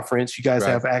the conference. You guys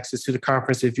have access to the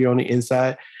conference if you're on the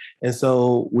inside. And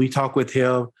so we talk with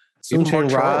him. Soong-Chan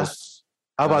Rah, I was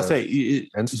about to say,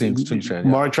 and Soong-Chan,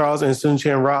 Mark Charles and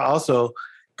Soong-Chan Rah also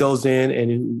goes in,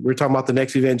 and we're talking about the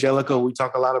Next Evangelical. He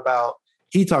talks a lot about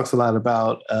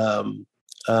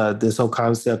this whole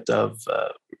concept of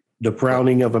the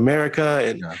browning of America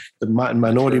and the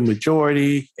minority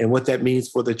majority and what that means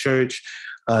for the church.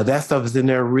 That stuff is in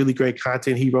there. Really great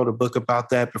content. He wrote a book about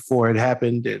that before it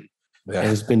happened, and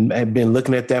has been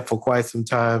looking at that for quite some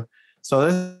time.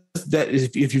 So that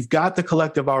if you've got the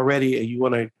collective already and you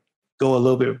want to go a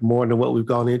little bit more into what we've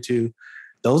gone into,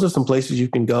 those are some places you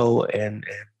can go and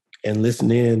listen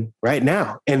in right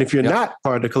now. And if you're not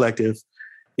part of the collective,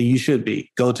 you should be.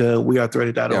 Go to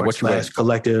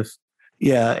wearethreaded.org/collective.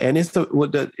 Yeah, and it's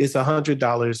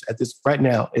 $100 at this right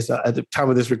now. It's at the time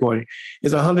of this recording.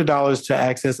 It's $100 to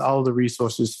access all of the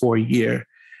resources for a year,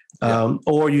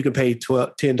 or you can pay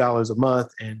 $10 a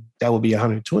month, and that would be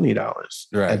 $120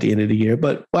 at the end of the year.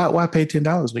 But why pay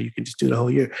 $10 when you can just do the whole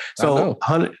year? So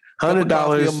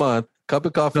 $100 a month, cup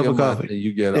of coffee a month, and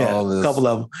you get all this. A couple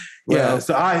of them. Yeah.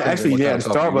 So I actually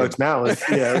Starbucks now is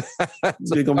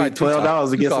it's gonna be $12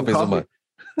 to get some coffee.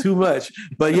 Too much,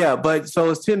 but so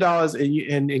it's $10,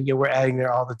 and we're adding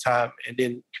there all the time, and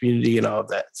then community and all of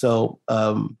that. So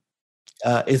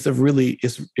it's really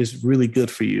good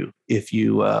for you if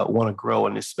you want to grow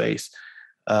in this space.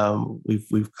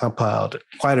 We've compiled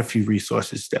quite a few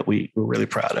resources that we're really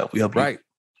proud of. We hope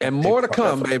and more to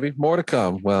come, baby. More to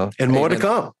come. Well, and more to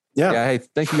come. Yeah. Hey,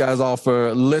 thank you guys all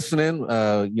for listening.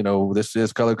 This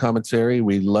is Colored Commentary.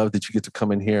 We love that you get to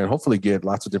come in here and hopefully get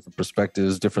lots of different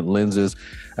perspectives, different lenses,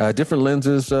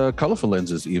 colorful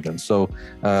lenses even. So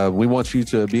we want you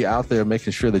to be out there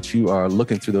making sure that you are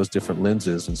looking through those different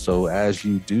lenses. And so as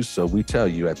you do so, we tell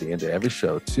you at the end of every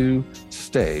show to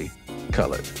stay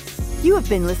colored. You have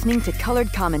been listening to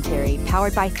Colored Commentary,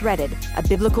 powered by Threaded, a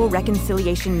biblical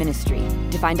reconciliation ministry.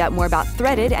 To find out more about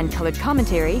Threaded and Colored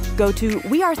Commentary, go to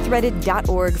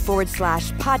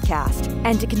wearethreaded.org/podcast.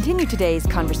 And to continue today's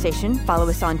conversation, follow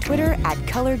us on Twitter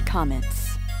 @ColoredComments.